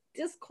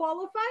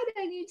 Disqualified?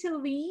 I need to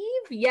leave?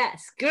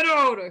 Yes, get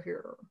out of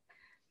here.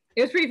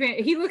 It was pretty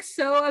funny. He looked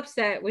so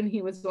upset when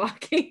he was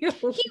walking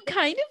away. He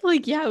kind of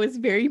like, was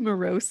very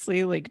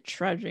morosely like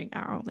trudging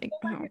out. Like,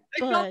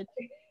 but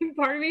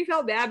part of me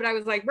felt bad, but I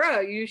was like,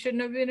 bro, you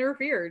shouldn't have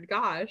interfered.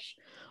 Gosh.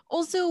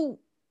 Also,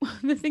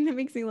 the thing that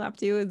makes me laugh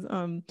too is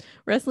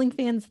wrestling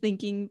fans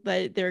thinking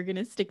that they're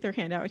gonna stick their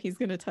hand out and he's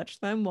gonna touch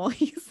them while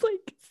he's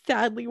like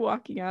sadly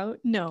walking out.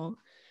 No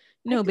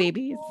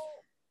babies.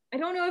 I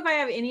don't know if I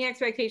have any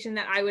expectation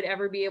that I would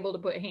ever be able to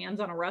put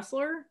hands on a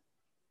wrestler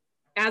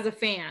as a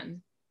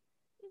fan.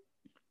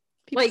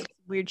 People like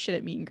weird shit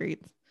at meet and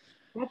greets.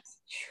 That's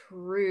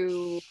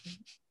true.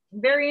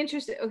 Very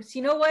interesting. Oh, so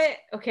you know what?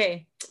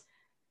 Okay.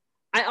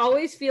 I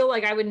always feel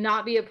like I would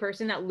not be a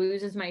person that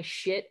loses my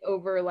shit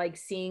over like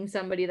seeing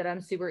somebody that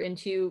I'm super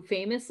into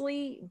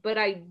famously, but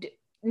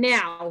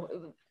now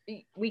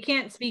we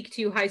can't speak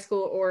to high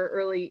school or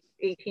early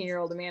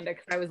 18-year-old Amanda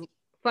because I was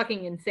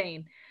fucking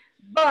insane.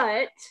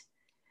 But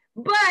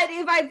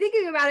if I'm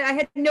thinking about it, I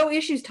had no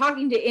issues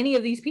talking to any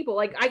of these people.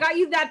 Like, I got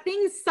you that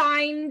thing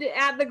signed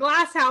at the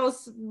Glass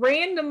House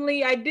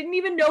randomly. I didn't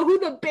even know who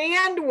the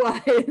band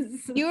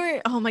was.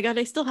 Oh my God,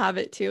 I still have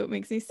it too. It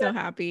makes me so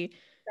happy.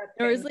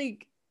 There was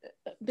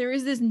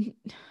this,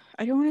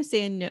 I don't want to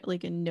say a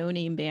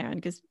no-name band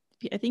because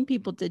I think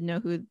people did know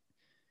who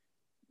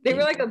they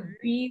were, like a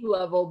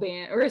B-level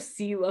band or a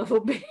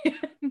C-level band.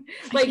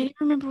 Like, I can't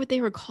remember what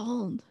they were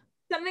called.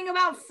 Something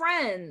about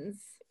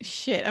Friends.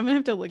 Shit, I'm gonna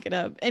have to look it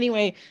up.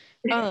 Anyway,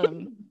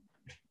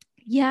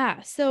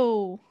 yeah,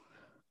 so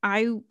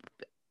I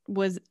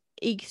was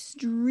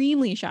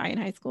extremely shy in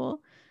high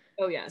school.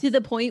 Oh yeah. To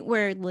the point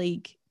where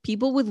like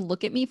people would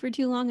look at me for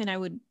too long and I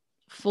would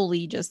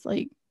fully just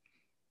like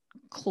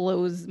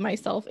close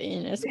myself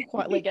in as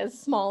as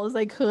small as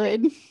I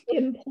could.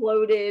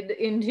 Imploded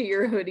into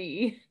your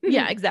hoodie.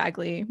 Yeah,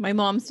 exactly. My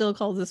mom still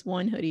calls this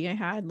one hoodie I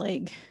had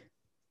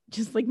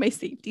just like my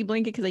safety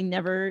blanket because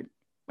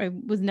I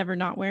was never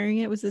not wearing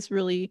it. It was this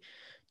really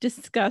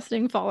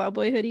disgusting Fall Out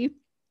Boy hoodie.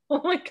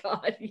 Oh my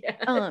God,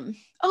 yeah.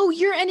 Oh,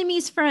 Your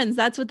Enemy's Friends.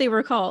 That's what they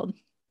were called.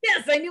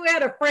 Yes, I knew I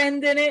had a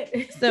friend in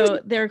it. So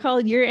they're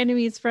called Your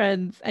Enemy's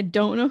Friends. I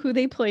don't know who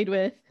they played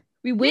with.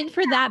 We went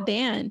for that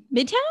band.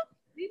 Midtown?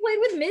 We played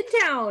with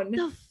Midtown.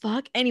 The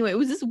fuck? Anyway, it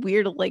was this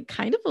weird, like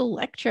kind of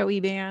electro-y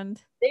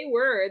band. They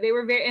were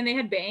very, and they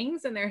had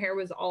bangs and their hair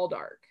was all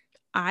dark.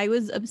 I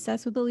was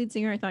obsessed with the lead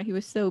singer. I thought he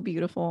was so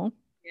beautiful.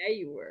 Yeah,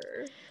 you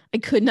were. I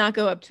could not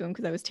go up to him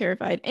because I was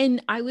terrified.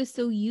 And I was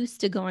so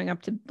used to going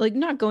up to, like,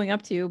 not going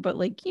up to, but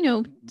like, you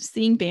know,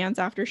 seeing bands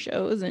after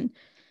shows and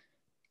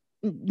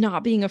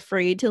not being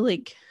afraid to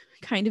like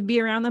kind of be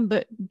around them,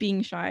 but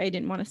being shy. I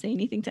didn't want to say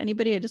anything to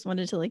anybody. I just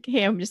wanted to like,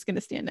 hey, I'm just going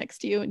to stand next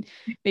to you and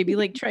maybe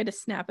like try to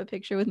snap a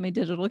picture with my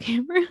digital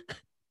camera.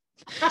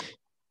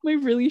 My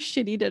really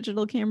shitty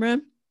digital camera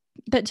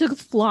that took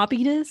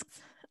floppy disks.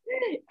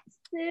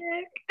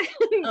 Sick.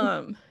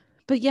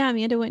 But yeah,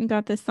 Amanda went and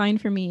got this sign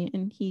for me,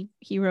 and he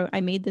wrote, "I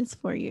made this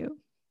for you."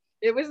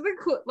 It was the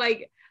cool,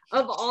 like,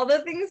 of all the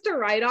things to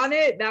write on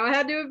it, that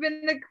had to have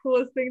been the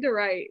coolest thing to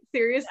write.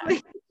 Seriously. Yeah.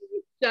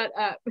 Shut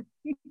up.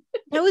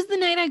 That was the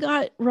night I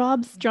got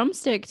Rob's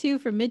drumstick too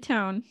from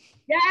Midtown.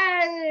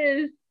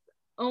 Yes.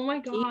 Oh my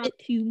God. Gave it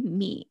to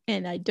me,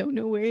 and I don't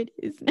know where it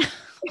is now.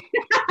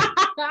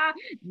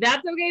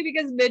 That's okay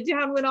because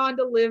Midtown went on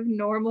to live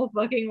normal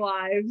fucking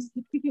lives.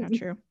 Not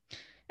true.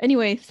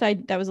 Anyway,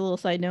 that was a little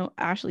side note.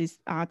 Ashley's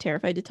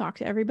terrified to talk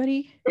to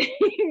everybody.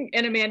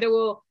 And Amanda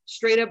will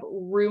straight up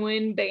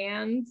ruin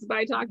bands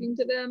by talking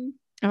to them.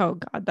 Oh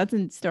God, that's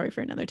a story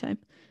for another time.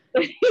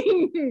 I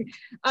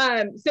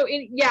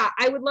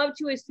would love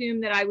to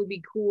assume that I would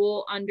be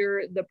cool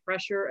under the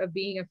pressure of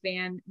being a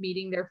fan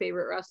meeting their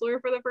favorite wrestler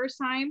for the first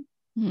time.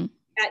 Mm-hmm.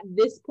 At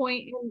this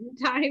point in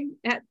time,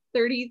 at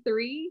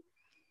 33.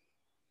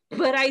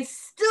 But I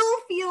still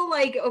feel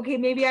like, okay,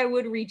 maybe I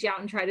would reach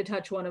out and try to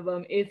touch one of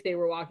them if they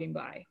were walking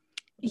by.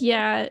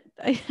 Yeah,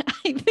 I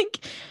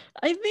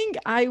think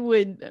I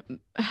would.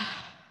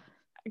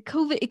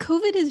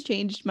 COVID has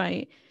changed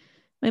my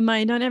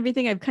mind on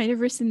everything. I've kind of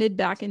rescinded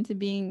back into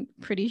being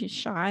pretty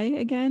shy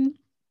again.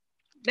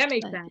 That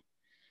makes sense.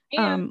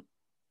 And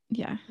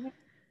yeah.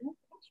 Don't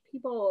touch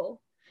people.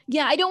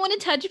 Yeah, I don't want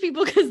to touch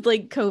people because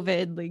like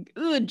COVID, like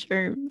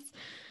germs.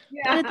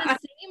 Yeah. But at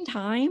the same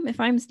time, if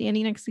I'm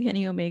standing next to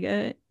Kenny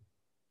Omega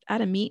at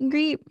a meet and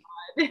greet,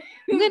 I'm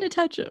gonna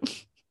touch him.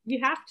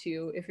 You have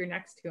to if you're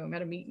next to him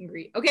at a meet and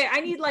greet. Okay, I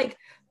need like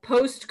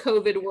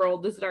post-COVID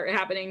world to start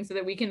happening so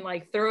that we can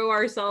like throw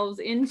ourselves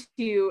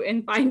into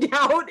and find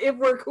out if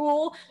we're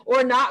cool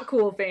or not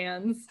cool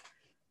fans.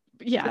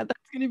 Yeah,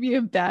 that's gonna be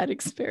a bad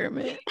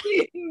experiment.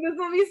 This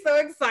will be so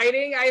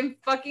exciting. I'm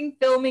fucking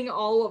filming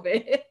all of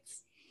it.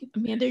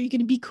 Amanda, are you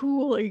gonna be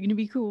cool? Are you gonna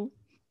be cool?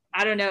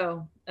 I don't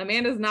know.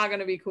 Amanda's not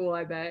gonna be cool,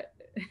 I bet.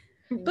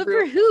 But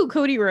for who?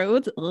 Cody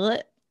Rhodes?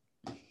 What?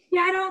 Yeah,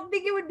 I don't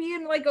think it would be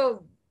in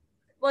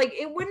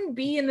it wouldn't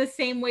be in the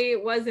same way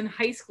it was in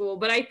high school,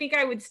 but I think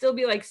I would still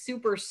be like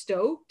super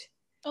stoked.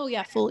 Oh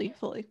yeah, fully.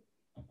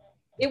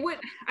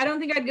 I don't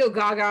think I'd go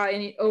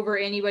gaga over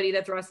anybody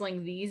that's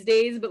wrestling these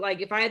days, but like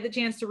if I had the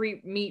chance to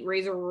meet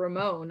Razor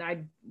Ramon,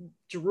 I'd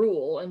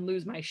drool and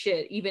lose my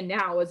shit. Even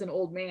now as an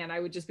old man, I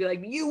would just be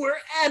like, you were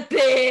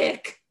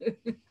epic.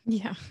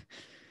 Yeah.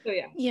 So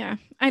yeah,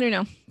 I don't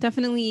know,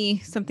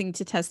 definitely something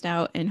to test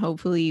out, and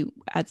hopefully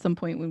at some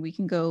point when we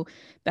can go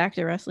back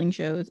to wrestling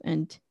shows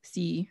and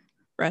see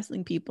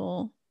wrestling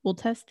people, we'll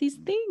test these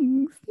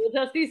things, we'll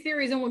test these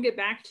theories, and we'll get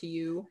back to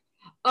you.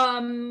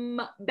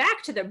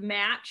 Back to the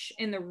match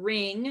in the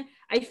ring.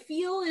 I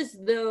feel as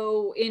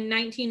though in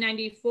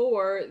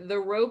 1994 the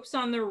ropes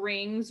on the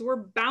rings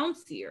were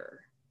bouncier.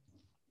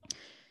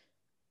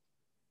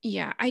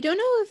 Yeah, I don't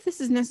know if this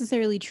is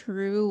necessarily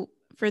true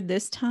for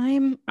this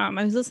time. I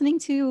was listening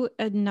to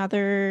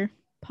another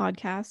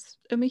podcast.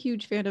 I'm a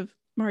huge fan of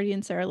Marty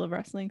and Sarah Love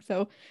Wrestling,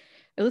 so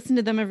I listen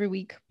to them every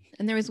week.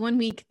 And there was one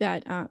week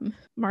that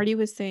Marty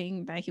was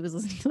saying that he was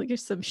listening to like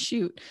some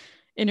shoot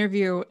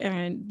interview,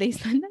 and they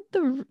said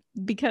that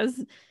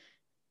because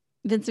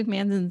Vince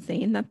McMahon's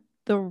insane, that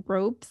the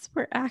ropes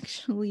were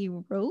actually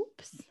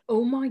ropes.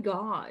 Oh my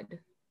God.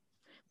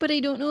 But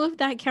I don't know if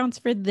that counts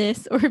for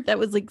this or if that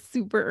was like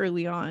super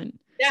early on.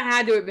 That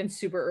had to have been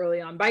super early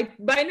on. By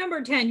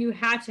number 10, you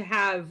had to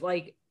have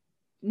like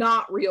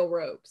not real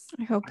ropes.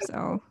 I hope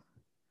so.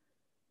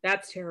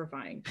 That's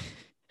terrifying.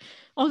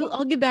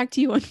 I'll get back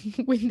to you on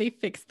when they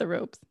fix the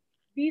ropes.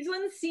 These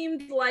ones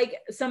seemed like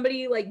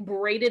somebody like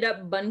braided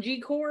up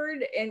bungee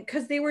cord, and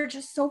because they were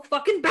just so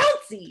fucking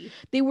bouncy.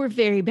 They were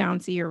very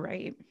bouncy, you're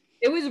right.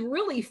 It was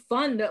really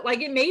fun.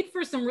 It made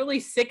for some really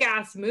sick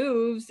ass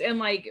moves, and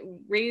like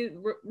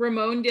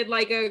Ramon did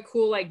like a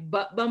cool like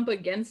butt bump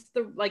against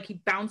he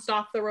bounced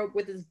off the rope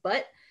with his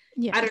butt.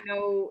 Yeah, I don't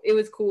know. It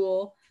was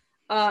cool.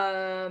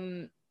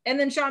 And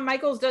then Shawn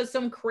Michaels does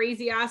some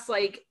crazy ass,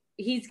 like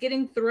he's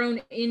getting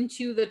thrown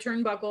into the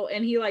turnbuckle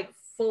and he like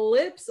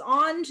flips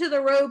onto the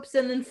ropes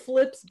and then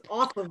flips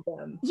off of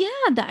them. Yeah,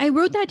 I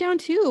wrote that down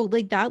too.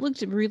 Like that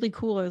looked really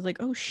cool. I was like,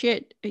 oh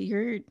shit,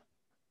 you're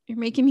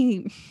making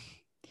me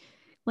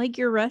like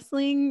your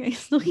wrestling. I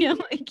still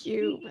can't like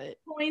you, but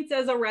points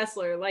as a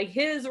wrestler. Like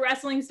his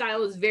wrestling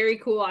style is very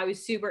cool. I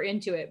was super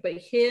into it, but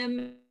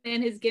him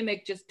and his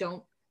gimmick just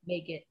don't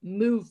make it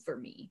move for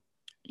me.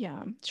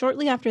 Yeah.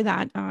 Shortly after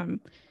that,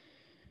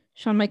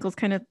 Shawn Michaels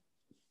kind of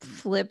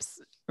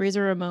flips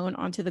Razor Ramon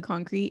onto the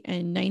concrete,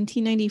 and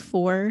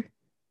 1994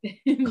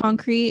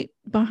 concrete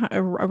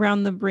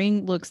around the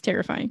ring looks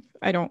terrifying.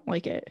 I don't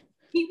like it.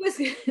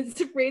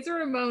 Razor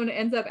Ramon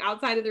ends up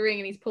outside of the ring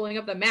and he's pulling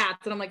up the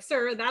mats, and I'm like,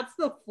 sir, that's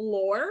the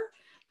floor.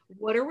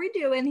 What are we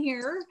doing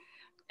here?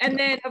 And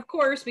then, of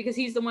course, because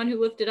he's the one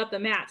who lifted up the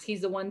mats,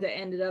 he's the one that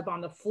ended up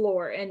on the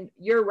floor. And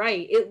you're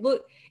right. It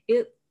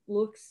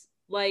looks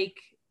like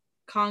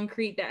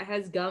concrete that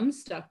has gum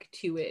stuck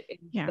to it.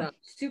 Yeah. Stuff.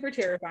 Super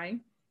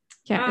terrifying.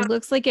 Yeah, it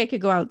looks like I could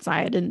go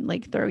outside and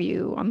like throw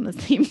you on the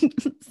same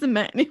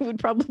cement and it would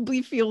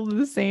probably feel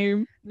the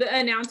same. The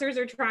announcers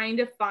are trying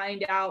to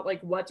find out like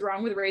what's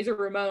wrong with Razor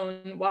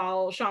Ramon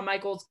while Shawn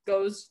Michaels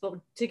goes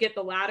to get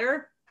the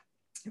ladder.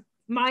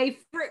 My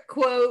favorite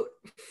quote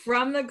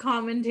from the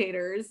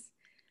commentators: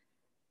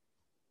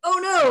 "Oh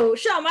no,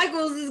 Shawn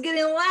Michaels is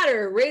getting a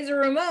ladder. Razor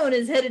Ramon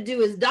is headed to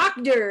his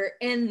doctor."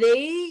 And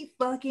they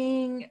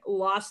fucking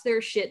lost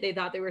their shit. They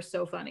thought they were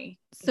so funny.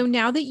 So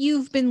now that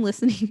you've been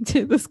listening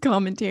to this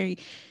commentary,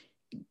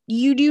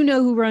 you do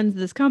know who runs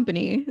this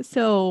company.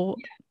 So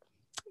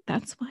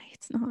that's why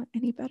it's not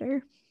any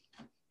better.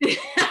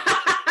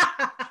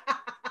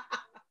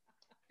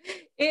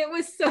 It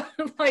was so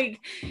like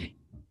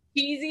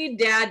cheesy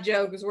dad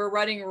jokes were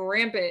running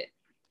rampant.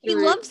 He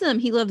loves them.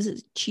 He loves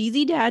his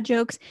cheesy dad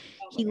jokes.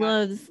 He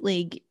loves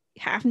like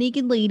half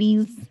naked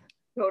ladies.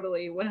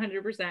 Totally,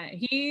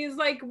 100%. He's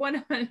like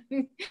 100.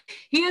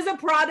 He is a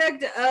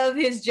product of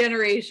his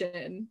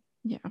generation.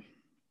 Yeah.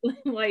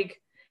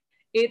 Like,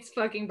 it's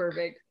fucking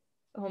perfect.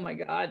 Oh my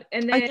God.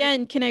 And then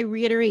again, can I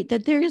reiterate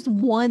that there is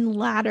one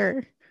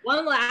ladder?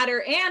 One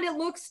ladder, and it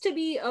looks to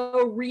be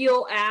a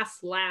real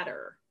ass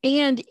ladder.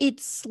 And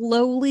it's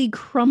slowly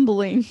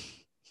crumbling.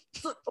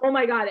 Oh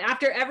my God.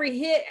 After every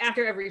hit,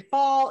 after every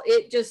fall,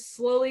 it just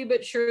slowly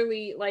but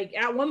surely, like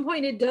at one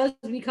point it does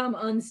become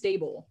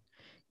unstable.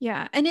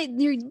 Yeah. And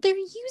they're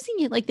using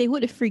it like they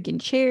would a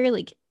freaking chair.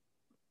 Like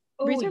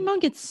Razor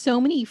Ramon gets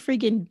so many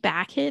freaking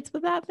back hits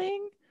with that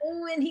thing.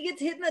 Oh, and he gets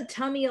hit in the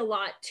tummy a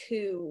lot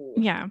too.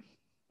 Yeah.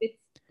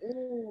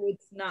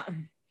 It's not.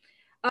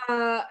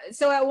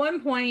 So at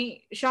one point,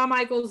 Shawn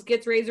Michaels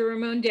gets Razor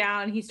Ramon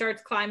down. He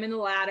starts climbing the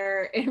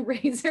ladder, and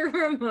Razor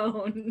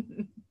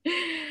Ramon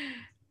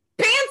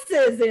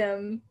pantses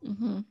him.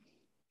 Mm-hmm.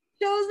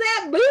 Shows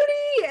that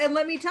booty. And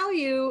let me tell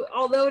you,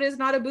 although it is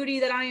not a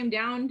booty that I am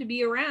down to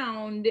be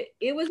around,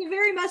 it was a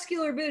very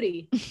muscular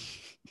booty.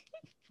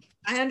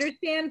 I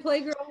understand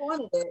Playgirl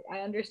wanted it. I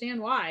understand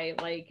why.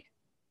 Like,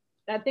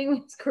 that thing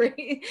was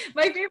great.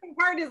 My favorite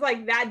part is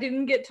like that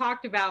didn't get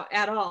talked about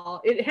at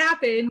all. It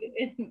happened,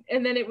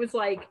 and then it was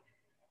like,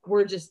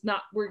 we're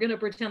gonna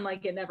pretend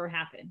like it never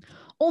happened.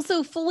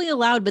 Also fully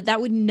allowed, but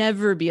that would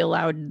never be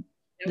allowed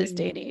this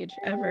day and age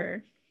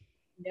ever.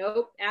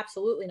 Nope,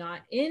 absolutely not.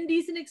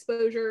 Indecent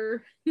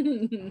exposure.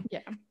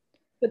 Yeah.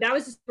 But that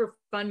was just a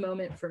fun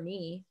moment for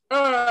me.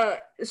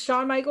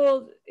 Shawn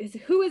Michaels,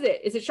 who is it?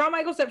 Is it Shawn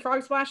Michaels that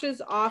frog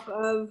splashes off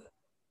of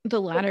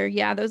the ladder?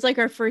 Yeah, that was like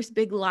our first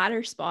big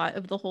ladder spot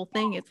of the whole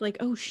thing. It's like,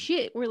 oh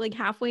shit, we're like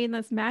halfway in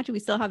this match. We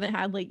still haven't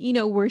had like,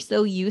 we're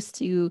so used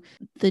to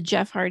the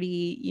Jeff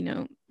Hardy,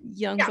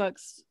 Young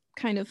Bucks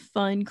kind of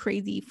fun,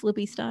 crazy,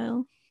 flippy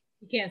style.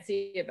 You can't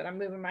see it, but I'm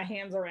moving my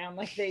hands around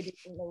like they do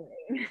in the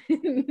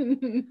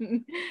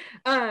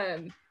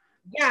ring.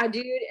 Yeah,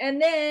 dude. And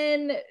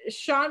then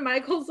Shawn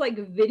Michaels like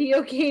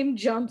video game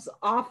jumps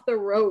off the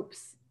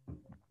ropes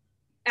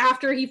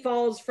after he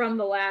falls from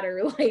the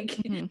ladder. Like,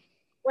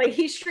 like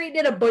he straight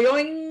did a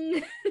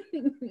boing.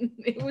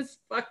 It was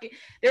fucking.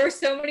 There were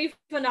so many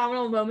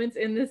phenomenal moments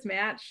in this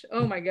match.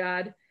 Oh my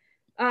God.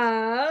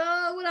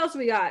 What else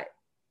we got?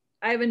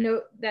 I have a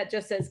note that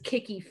just says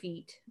kicky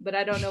feet, but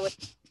I don't know what.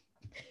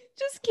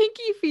 Just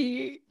kinky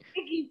feet.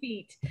 Kinky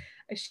feet.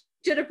 I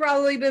should have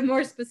probably been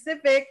more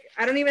specific.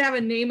 I don't even have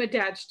a name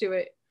attached to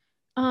it.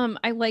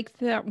 I liked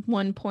that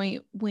one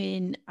point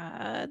when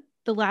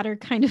the ladder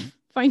kind of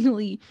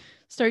finally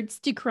starts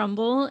to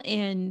crumble,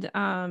 and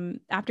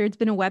after it's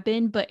been a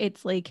weapon, but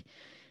it's like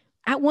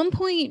at one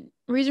point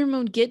Razor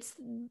Ramon gets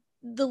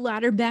the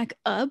ladder back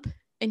up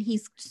and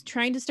he's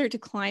trying to start to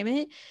climb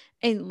it,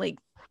 and like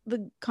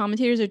the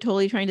commentators are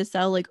totally trying to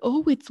sell like,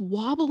 oh, it's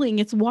wobbling,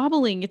 it's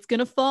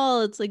gonna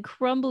fall, it's like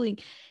crumbling,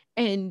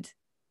 and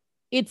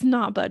it's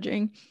not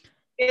budging.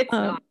 It's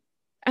not.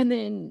 And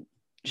then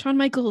Shawn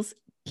Michaels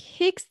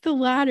kicks the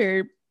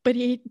ladder, but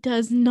it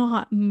does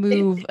not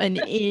move an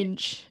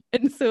inch,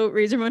 and so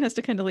Razor Ramon has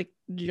to kind of like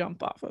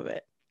jump off of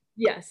it.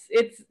 Yes,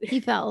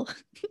 he fell.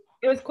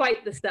 It was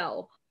quite the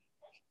sell.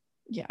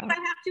 Yeah. But I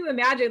have to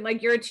imagine,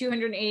 like, you're a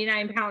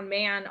 289-pound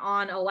man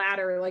on a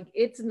ladder. Like,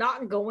 it's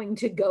not going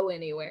to go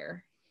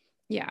anywhere.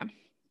 Yeah.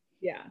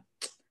 Yeah.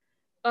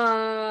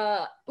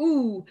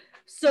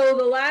 So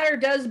the ladder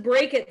does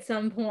break at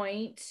some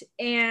point,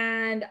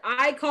 and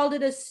I called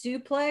it a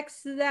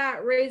suplex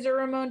that Razor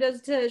Ramon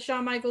does to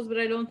Shawn Michaels, but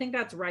I don't think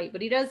that's right.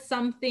 But he does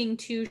something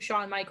to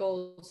Shawn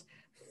Michaels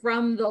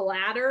from the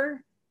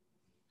ladder.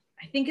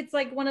 I think it's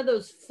like one of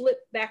those flip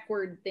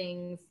backward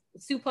things.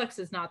 Suplex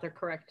is not the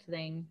correct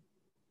thing.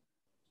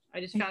 I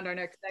just found our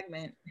next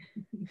segment.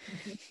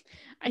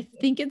 I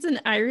think it's an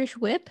Irish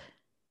whip.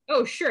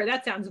 Oh, sure.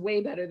 That sounds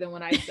way better than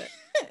what I said.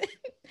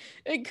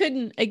 I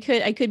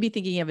could be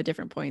thinking of a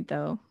different point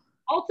though.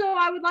 Also,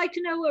 I would like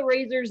to know what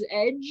Razor's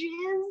Edge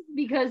is,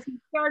 because he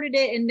started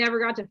it and never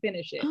got to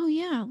finish it. Oh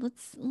yeah,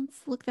 let's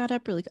look that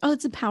up really. Oh,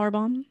 it's a power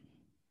bomb.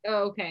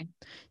 Oh, okay.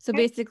 So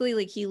basically,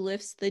 like, he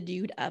lifts the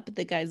dude up.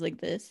 The guy's like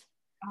this.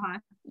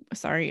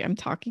 Sorry, I'm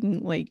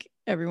talking like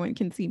everyone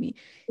can see me.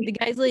 The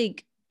guy's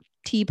like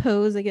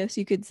T-pose, I guess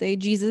you could say.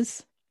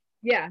 Jesus.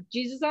 Yeah,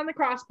 Jesus on the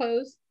cross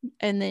pose.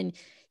 And then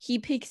he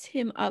picks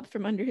him up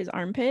from under his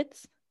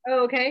armpits.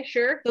 Oh, okay,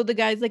 sure. So the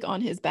guy's like on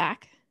his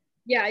back.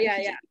 Yeah.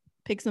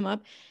 Picks him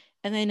up,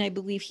 and then I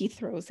believe he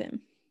throws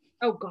him.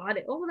 Oh, got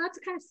it. Oh, that's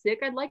kind of sick.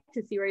 I'd like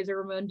to see Razor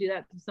Ramon do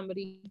that to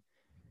somebody.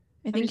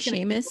 I think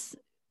Sheamus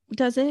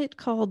does it,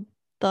 called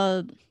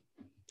the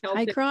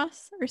High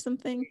Cross or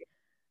something.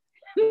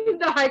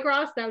 The High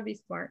Cross, that would be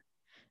smart.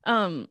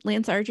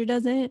 Lance Archer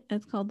does it.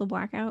 It's called the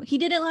Blackout. He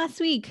did it last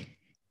week.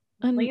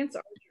 Lance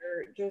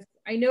Archer, just,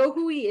 I know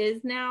who he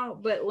is now,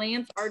 but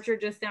Lance Archer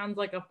just sounds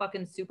like a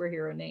fucking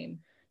superhero name.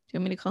 Do you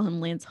want me to call him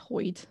Lance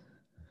Hoyt?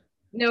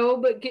 No,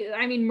 but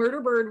I mean,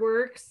 Murder Bird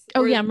works.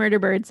 Oh yeah, Murder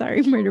Bird.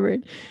 Sorry, Murder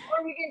Bird.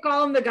 Or we can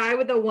call him the guy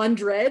with the one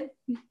dread.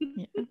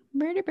 Yeah,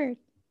 Murder Bird.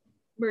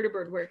 Murder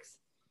Bird works.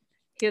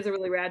 He has a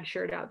really rad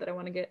shirt out that I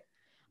want to get.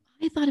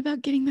 I thought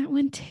about getting that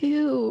one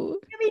too.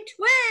 Give me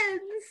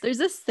twins. There's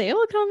a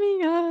sale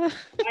coming up.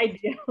 I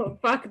do.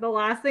 Fuck, the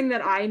last thing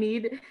that I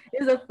need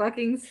is a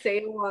fucking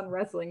sale on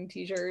wrestling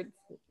t-shirts.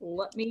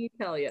 Let me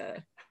tell you.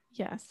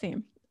 Yeah,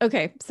 same.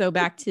 Okay, so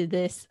back to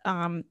this.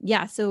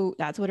 Yeah, so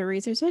that's what a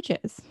razor switch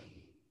is.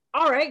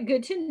 All right,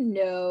 good to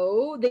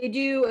know. They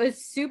do a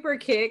super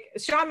kick.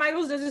 Shawn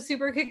Michaels does a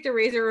super kick to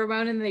Razor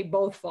Ramon, and they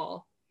both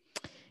fall.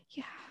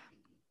 Yeah.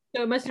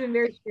 So it must have been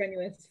very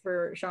strenuous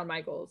for Shawn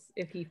Michaels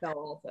if he fell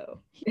also.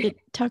 It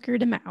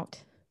tuckered him out.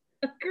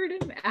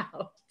 Tuckered him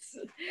out.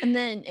 And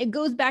then it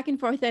goes back and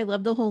forth. I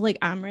love the whole, like,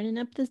 I'm running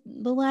up the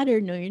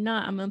ladder. No, you're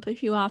not. I'm going to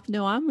push you off.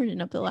 No, I'm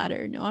running up the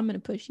ladder. No, I'm going to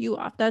push you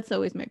off. That's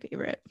always my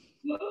favorite.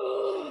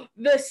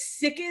 The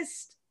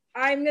sickest,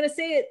 I'm going to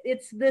say it,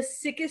 it's the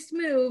sickest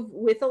move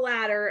with a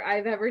ladder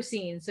I've ever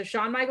seen. So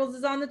Shawn Michaels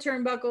is on the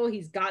turnbuckle.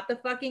 He's got the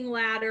fucking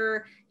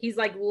ladder. He's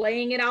like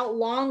laying it out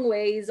long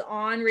ways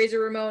on Razor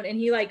Ramon, and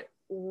he like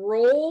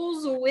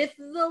rolls with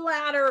the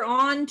ladder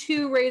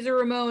onto Razor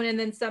Ramon and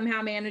then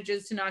somehow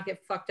manages to not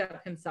get fucked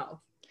up himself.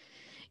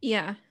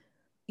 Yeah.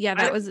 Yeah,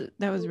 that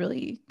was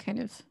really kind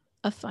of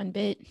a fun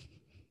bit.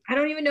 I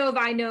don't even know if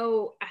I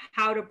know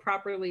how to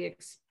properly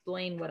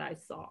explain what I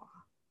saw.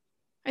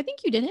 I think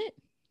you did it.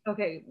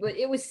 Okay, but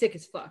it was sick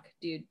as fuck,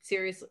 dude.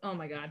 Seriously. Oh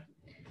my God.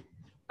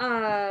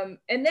 And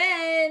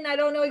then I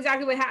don't know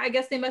exactly what I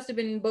guess they must have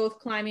been both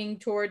climbing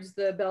towards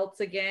the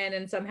belts again,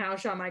 and somehow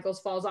Shawn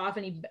Michaels falls off,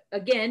 and he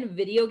again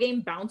video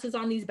game bounces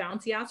on these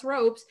bouncy ass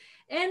ropes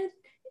and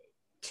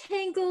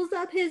tangles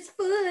up his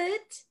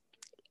foot.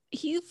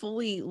 He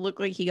fully looked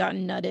like he got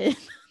nutted.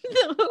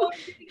 Oh,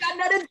 he got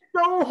nutted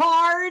so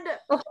hard.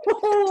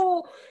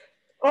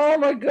 Oh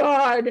my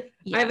God.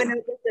 Yeah. I have a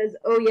note that says,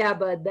 "Oh yeah,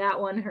 bud, that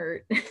one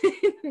hurt."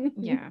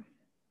 Yeah.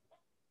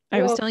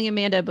 I was telling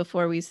Amanda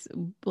before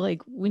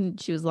when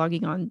she was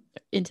logging on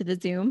into the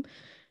Zoom,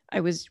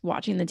 I was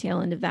watching the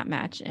tail end of that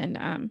match,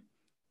 and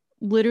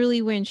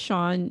literally when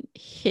Shawn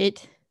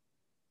hit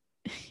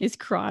his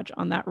crotch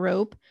on that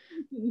rope,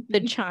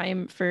 the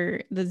chime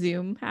for the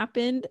Zoom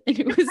happened, and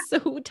it was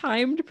so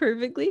timed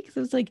perfectly because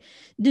it was like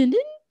din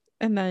din,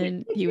 and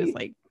then he was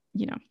like,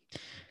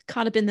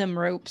 caught up in them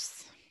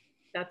ropes.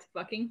 That's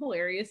fucking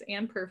hilarious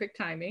and perfect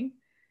timing.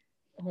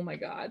 Oh my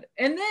God.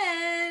 And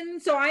then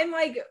so I'm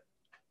like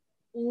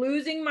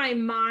losing my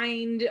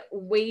mind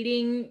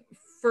waiting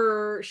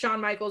for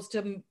Shawn Michaels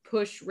to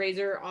push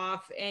Razor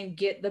off and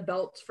get the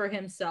belts for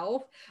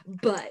himself,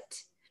 but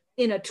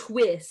in a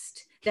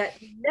twist that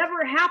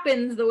never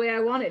happens the way I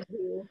want it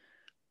to,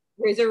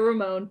 Razor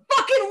Ramon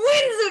fucking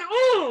wins it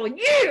all.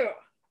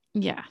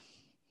 Yeah,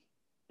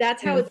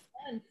 that's how it's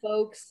done,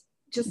 folks.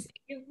 Just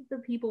give the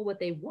people what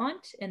they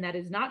want, and that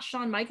is not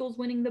Shawn Michaels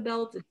winning the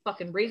belts. It's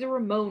fucking Razor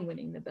Ramon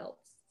winning the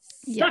belts.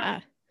 Yeah.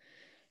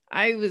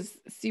 I was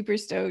super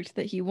stoked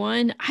that he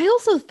won. I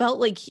also felt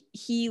like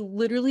he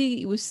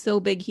literally was so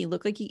big. He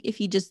looked like if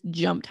he just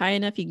jumped high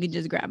enough, he could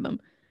just grab him.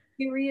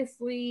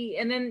 Seriously.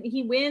 And then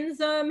he wins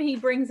them. He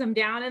brings them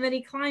down, and then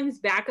he climbs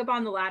back up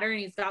on the ladder, and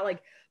he's got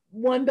like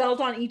one belt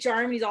on each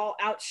arm. He's all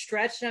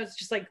outstretched. And I was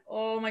just like,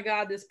 oh my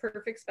God, this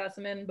perfect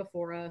specimen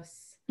before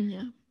us.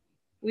 Yeah.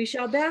 We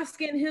shall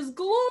bask in his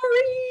glory.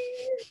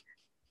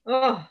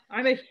 Oh,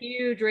 I'm a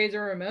huge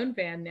Razor Ramon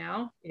fan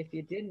now, if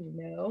you didn't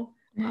know.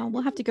 Well,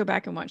 we'll have to go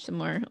back and watch some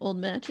more old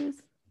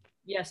matches.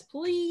 Yes,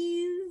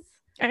 please.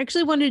 I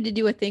actually wanted to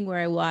do a thing where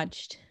I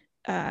watched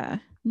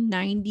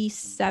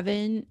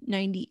 97,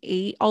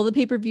 98, all the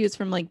pay-per-views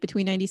from like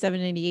between 97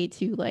 and 98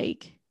 to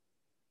like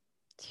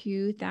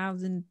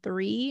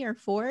 2003 or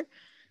 4.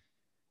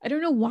 I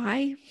don't know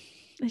why.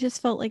 I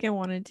just felt like I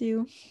wanted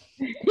to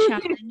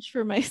challenge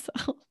for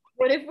myself.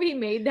 What if we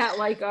made that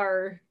like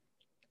our,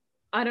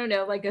 I don't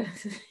know, like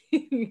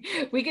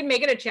we could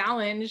make it a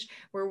challenge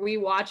where we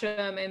watch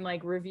them and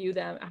like review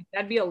them.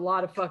 That'd be a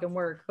lot of fucking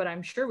work, but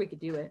I'm sure we could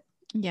do it.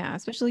 Yeah,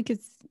 especially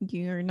because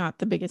you're not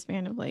the biggest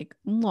fan of like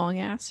long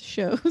ass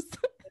shows.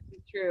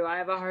 True. I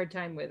have a hard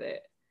time with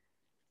it.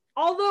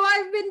 Although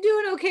I've been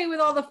doing okay with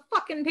all the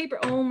fucking paper.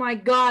 Oh my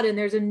God. And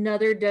there's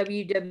another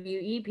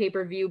WWE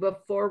pay-per-view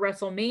before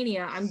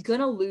WrestleMania. I'm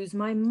gonna lose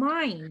my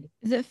mind.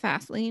 Is it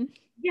Fastlane?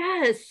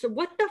 Yes.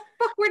 What the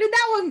fuck? Where did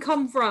that one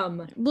come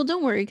from? Well,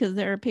 don't worry, because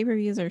their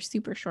pay-per-views are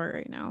super short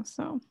right now.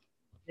 So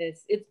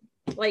It's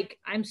like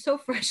I'm so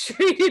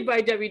frustrated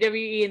by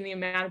WWE and the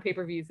amount of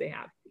pay-per-views they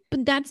have.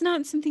 but that's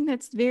not something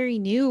that's very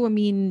new. I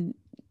mean,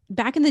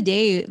 back in the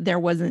day, there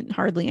wasn't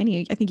hardly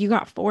any. I think you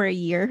got 4 a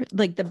year,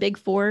 like the big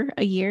 4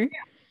 a year. Yeah.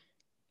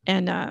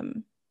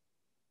 And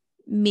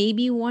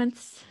maybe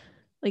once,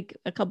 like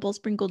a couple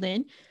sprinkled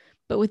in.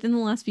 But within the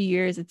last few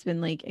years, it's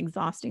been like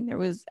exhausting. There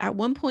was at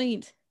one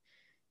point,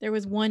 there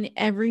was one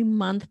every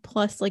month,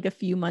 plus like a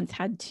few months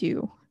had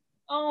 2.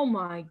 Oh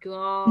my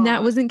God. And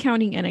that wasn't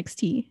counting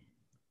NXT.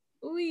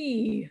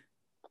 Ooh.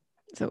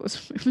 So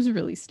it was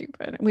really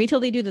stupid. Wait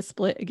till they do the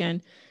split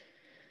again.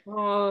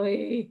 Oh,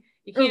 you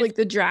or like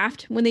the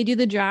draft. When they do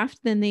the draft,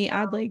 then they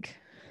add like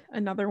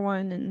another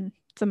one, and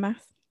it's a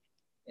mess.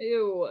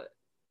 Ew.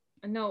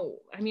 No,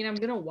 I mean, I'm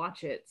gonna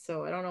watch it,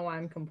 so I don't know why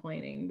I'm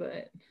complaining,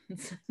 but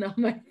it's not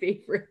my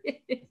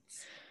favorite.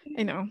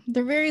 I know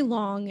they're very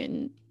long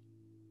and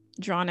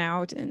drawn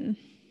out, and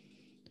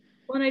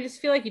I just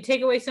feel like you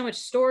take away so much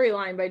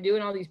storyline by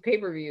doing all these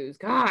pay-per-views.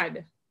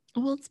 God.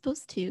 Well, it's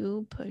supposed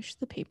to push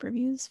the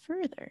pay-per-views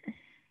further.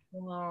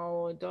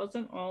 No, it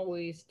doesn't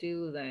always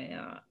do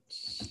that.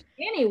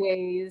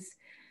 Anyways,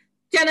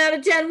 10 out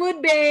of 10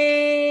 would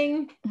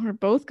bang. We're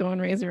both going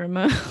Razor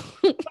Ramon.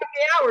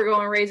 Yeah, we're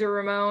going Razor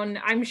Ramon.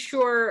 I'm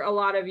sure a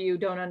lot of you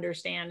don't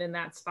understand, and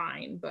that's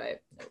fine,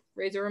 but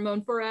Razor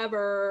Ramon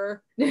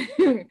forever.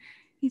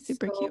 He's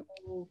super cute.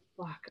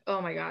 Fuck.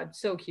 Oh my God,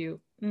 so cute.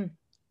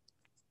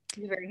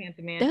 He's a very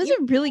handsome man. That was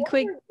a really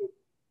quick.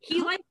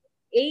 He like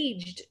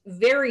aged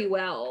very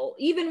well.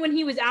 Even when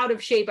he was out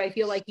of shape, I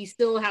feel like he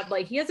still had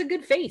like, he has a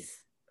good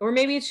face. Or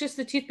maybe it's just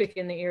the toothpick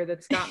in the ear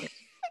that's got me.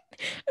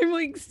 I'm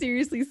like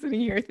seriously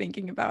sitting here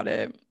thinking about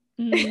it.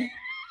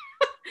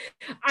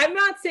 I'm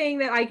not saying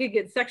that I could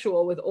get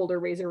sexual with older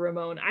Razor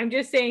Ramon. I'm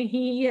just saying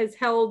he has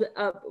held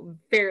up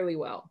fairly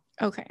well.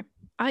 Okay.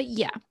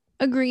 Yeah,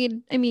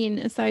 agreed. I mean,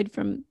 aside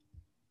from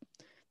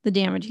the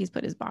damage he's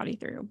put his body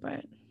through,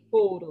 but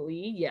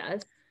totally,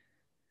 yes.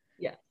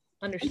 Yeah,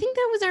 understood. I think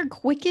that was our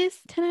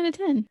quickest 10 out of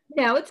 10.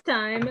 Now it's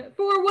time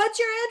for What's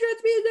Your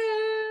Entrance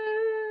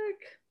Music?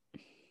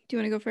 Do you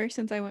want to go first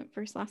since I went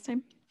first last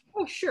time?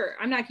 Oh, sure.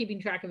 I'm not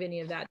keeping track of any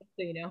of that,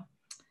 so you know.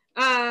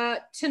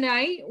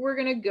 Tonight we're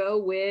gonna go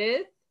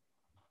with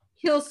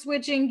Kill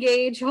Switch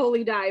Engage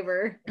Holy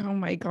Diver. Oh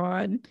my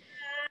God.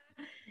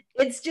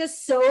 It's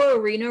just so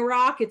arena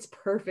rock. It's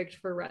perfect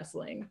for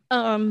wrestling.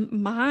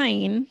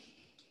 Mine,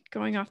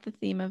 going off the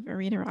theme of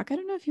arena rock, I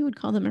don't know if you would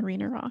call them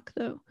arena rock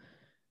though.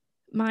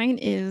 Mine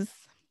is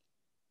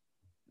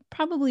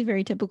probably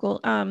very typical.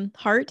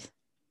 Heart.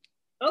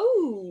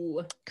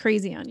 Oh,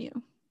 Crazy on You.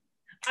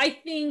 I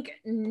think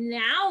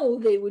now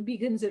they would be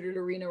considered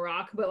arena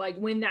rock, but like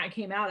when that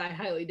came out, I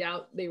highly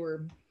doubt they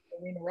were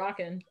arena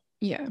rocking.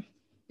 Yeah.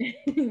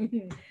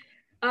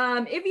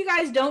 If you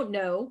guys don't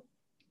know,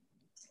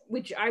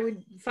 which I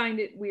would find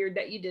it weird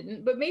that you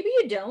didn't, but maybe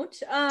you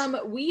don't,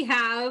 we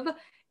have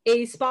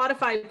a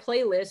Spotify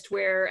playlist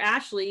where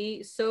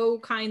Ashley so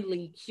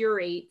kindly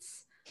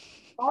curates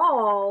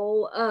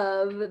all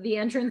of the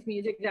entrance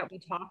music that we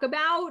talk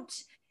about.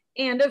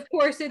 And of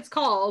course, it's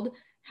called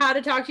How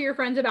to Talk to Your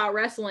Friends About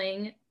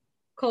Wrestling,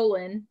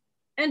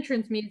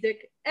 entrance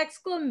music, !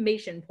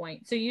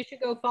 So you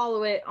should go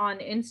follow it on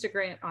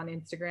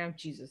Instagram,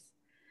 Jesus.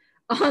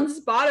 On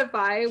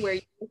Spotify, where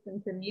you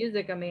listen to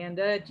music,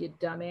 Amanda, you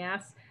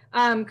dumbass.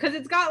 Because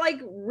it's got like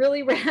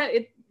really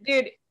rad,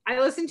 dude, I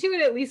listen to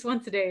it at least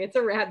once a day. It's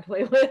a rad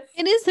playlist.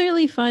 It is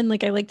really fun.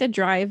 Like I like to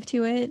drive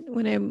to it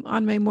when I'm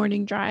on my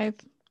morning drive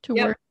to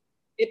work.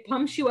 It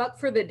pumps you up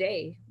for the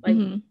day. Like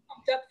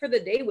pumped up for the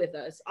day with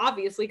us,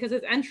 obviously, because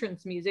it's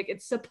entrance music.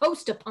 It's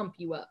supposed to pump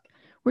you up.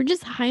 We're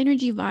just high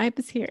energy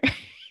vibes here.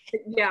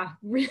 Yeah.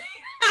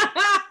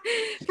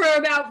 For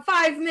about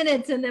 5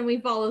 minutes and then we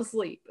fall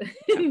asleep.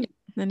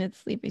 Then it's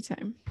sleepy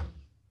time.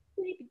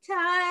 Sleepy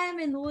time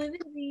and living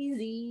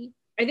easy.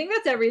 I think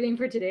that's everything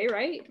for today,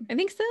 right? I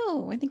think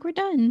so. I think we're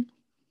done.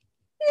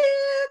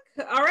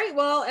 All right.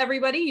 Well,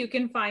 everybody, you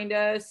can find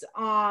us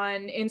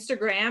on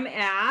Instagram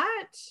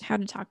at How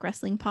to Talk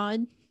Wrestling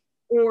Pod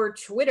or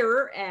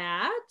Twitter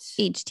at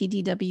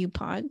HTDW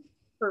Pod.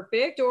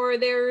 Perfect. Or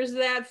there's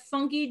that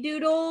funky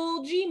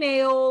doodle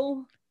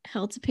Gmail.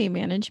 Hell to Pay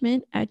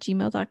Management at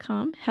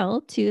gmail.com.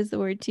 Hell, 2 is the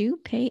word 2.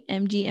 Pay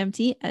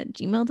MGMT at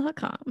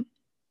gmail.com.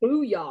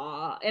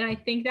 Booyah. And I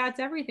think that's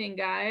everything,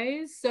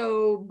 guys.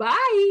 So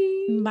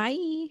bye.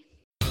 Bye.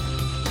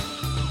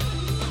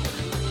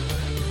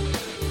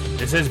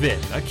 This has been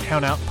a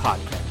Count Out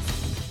Podcast.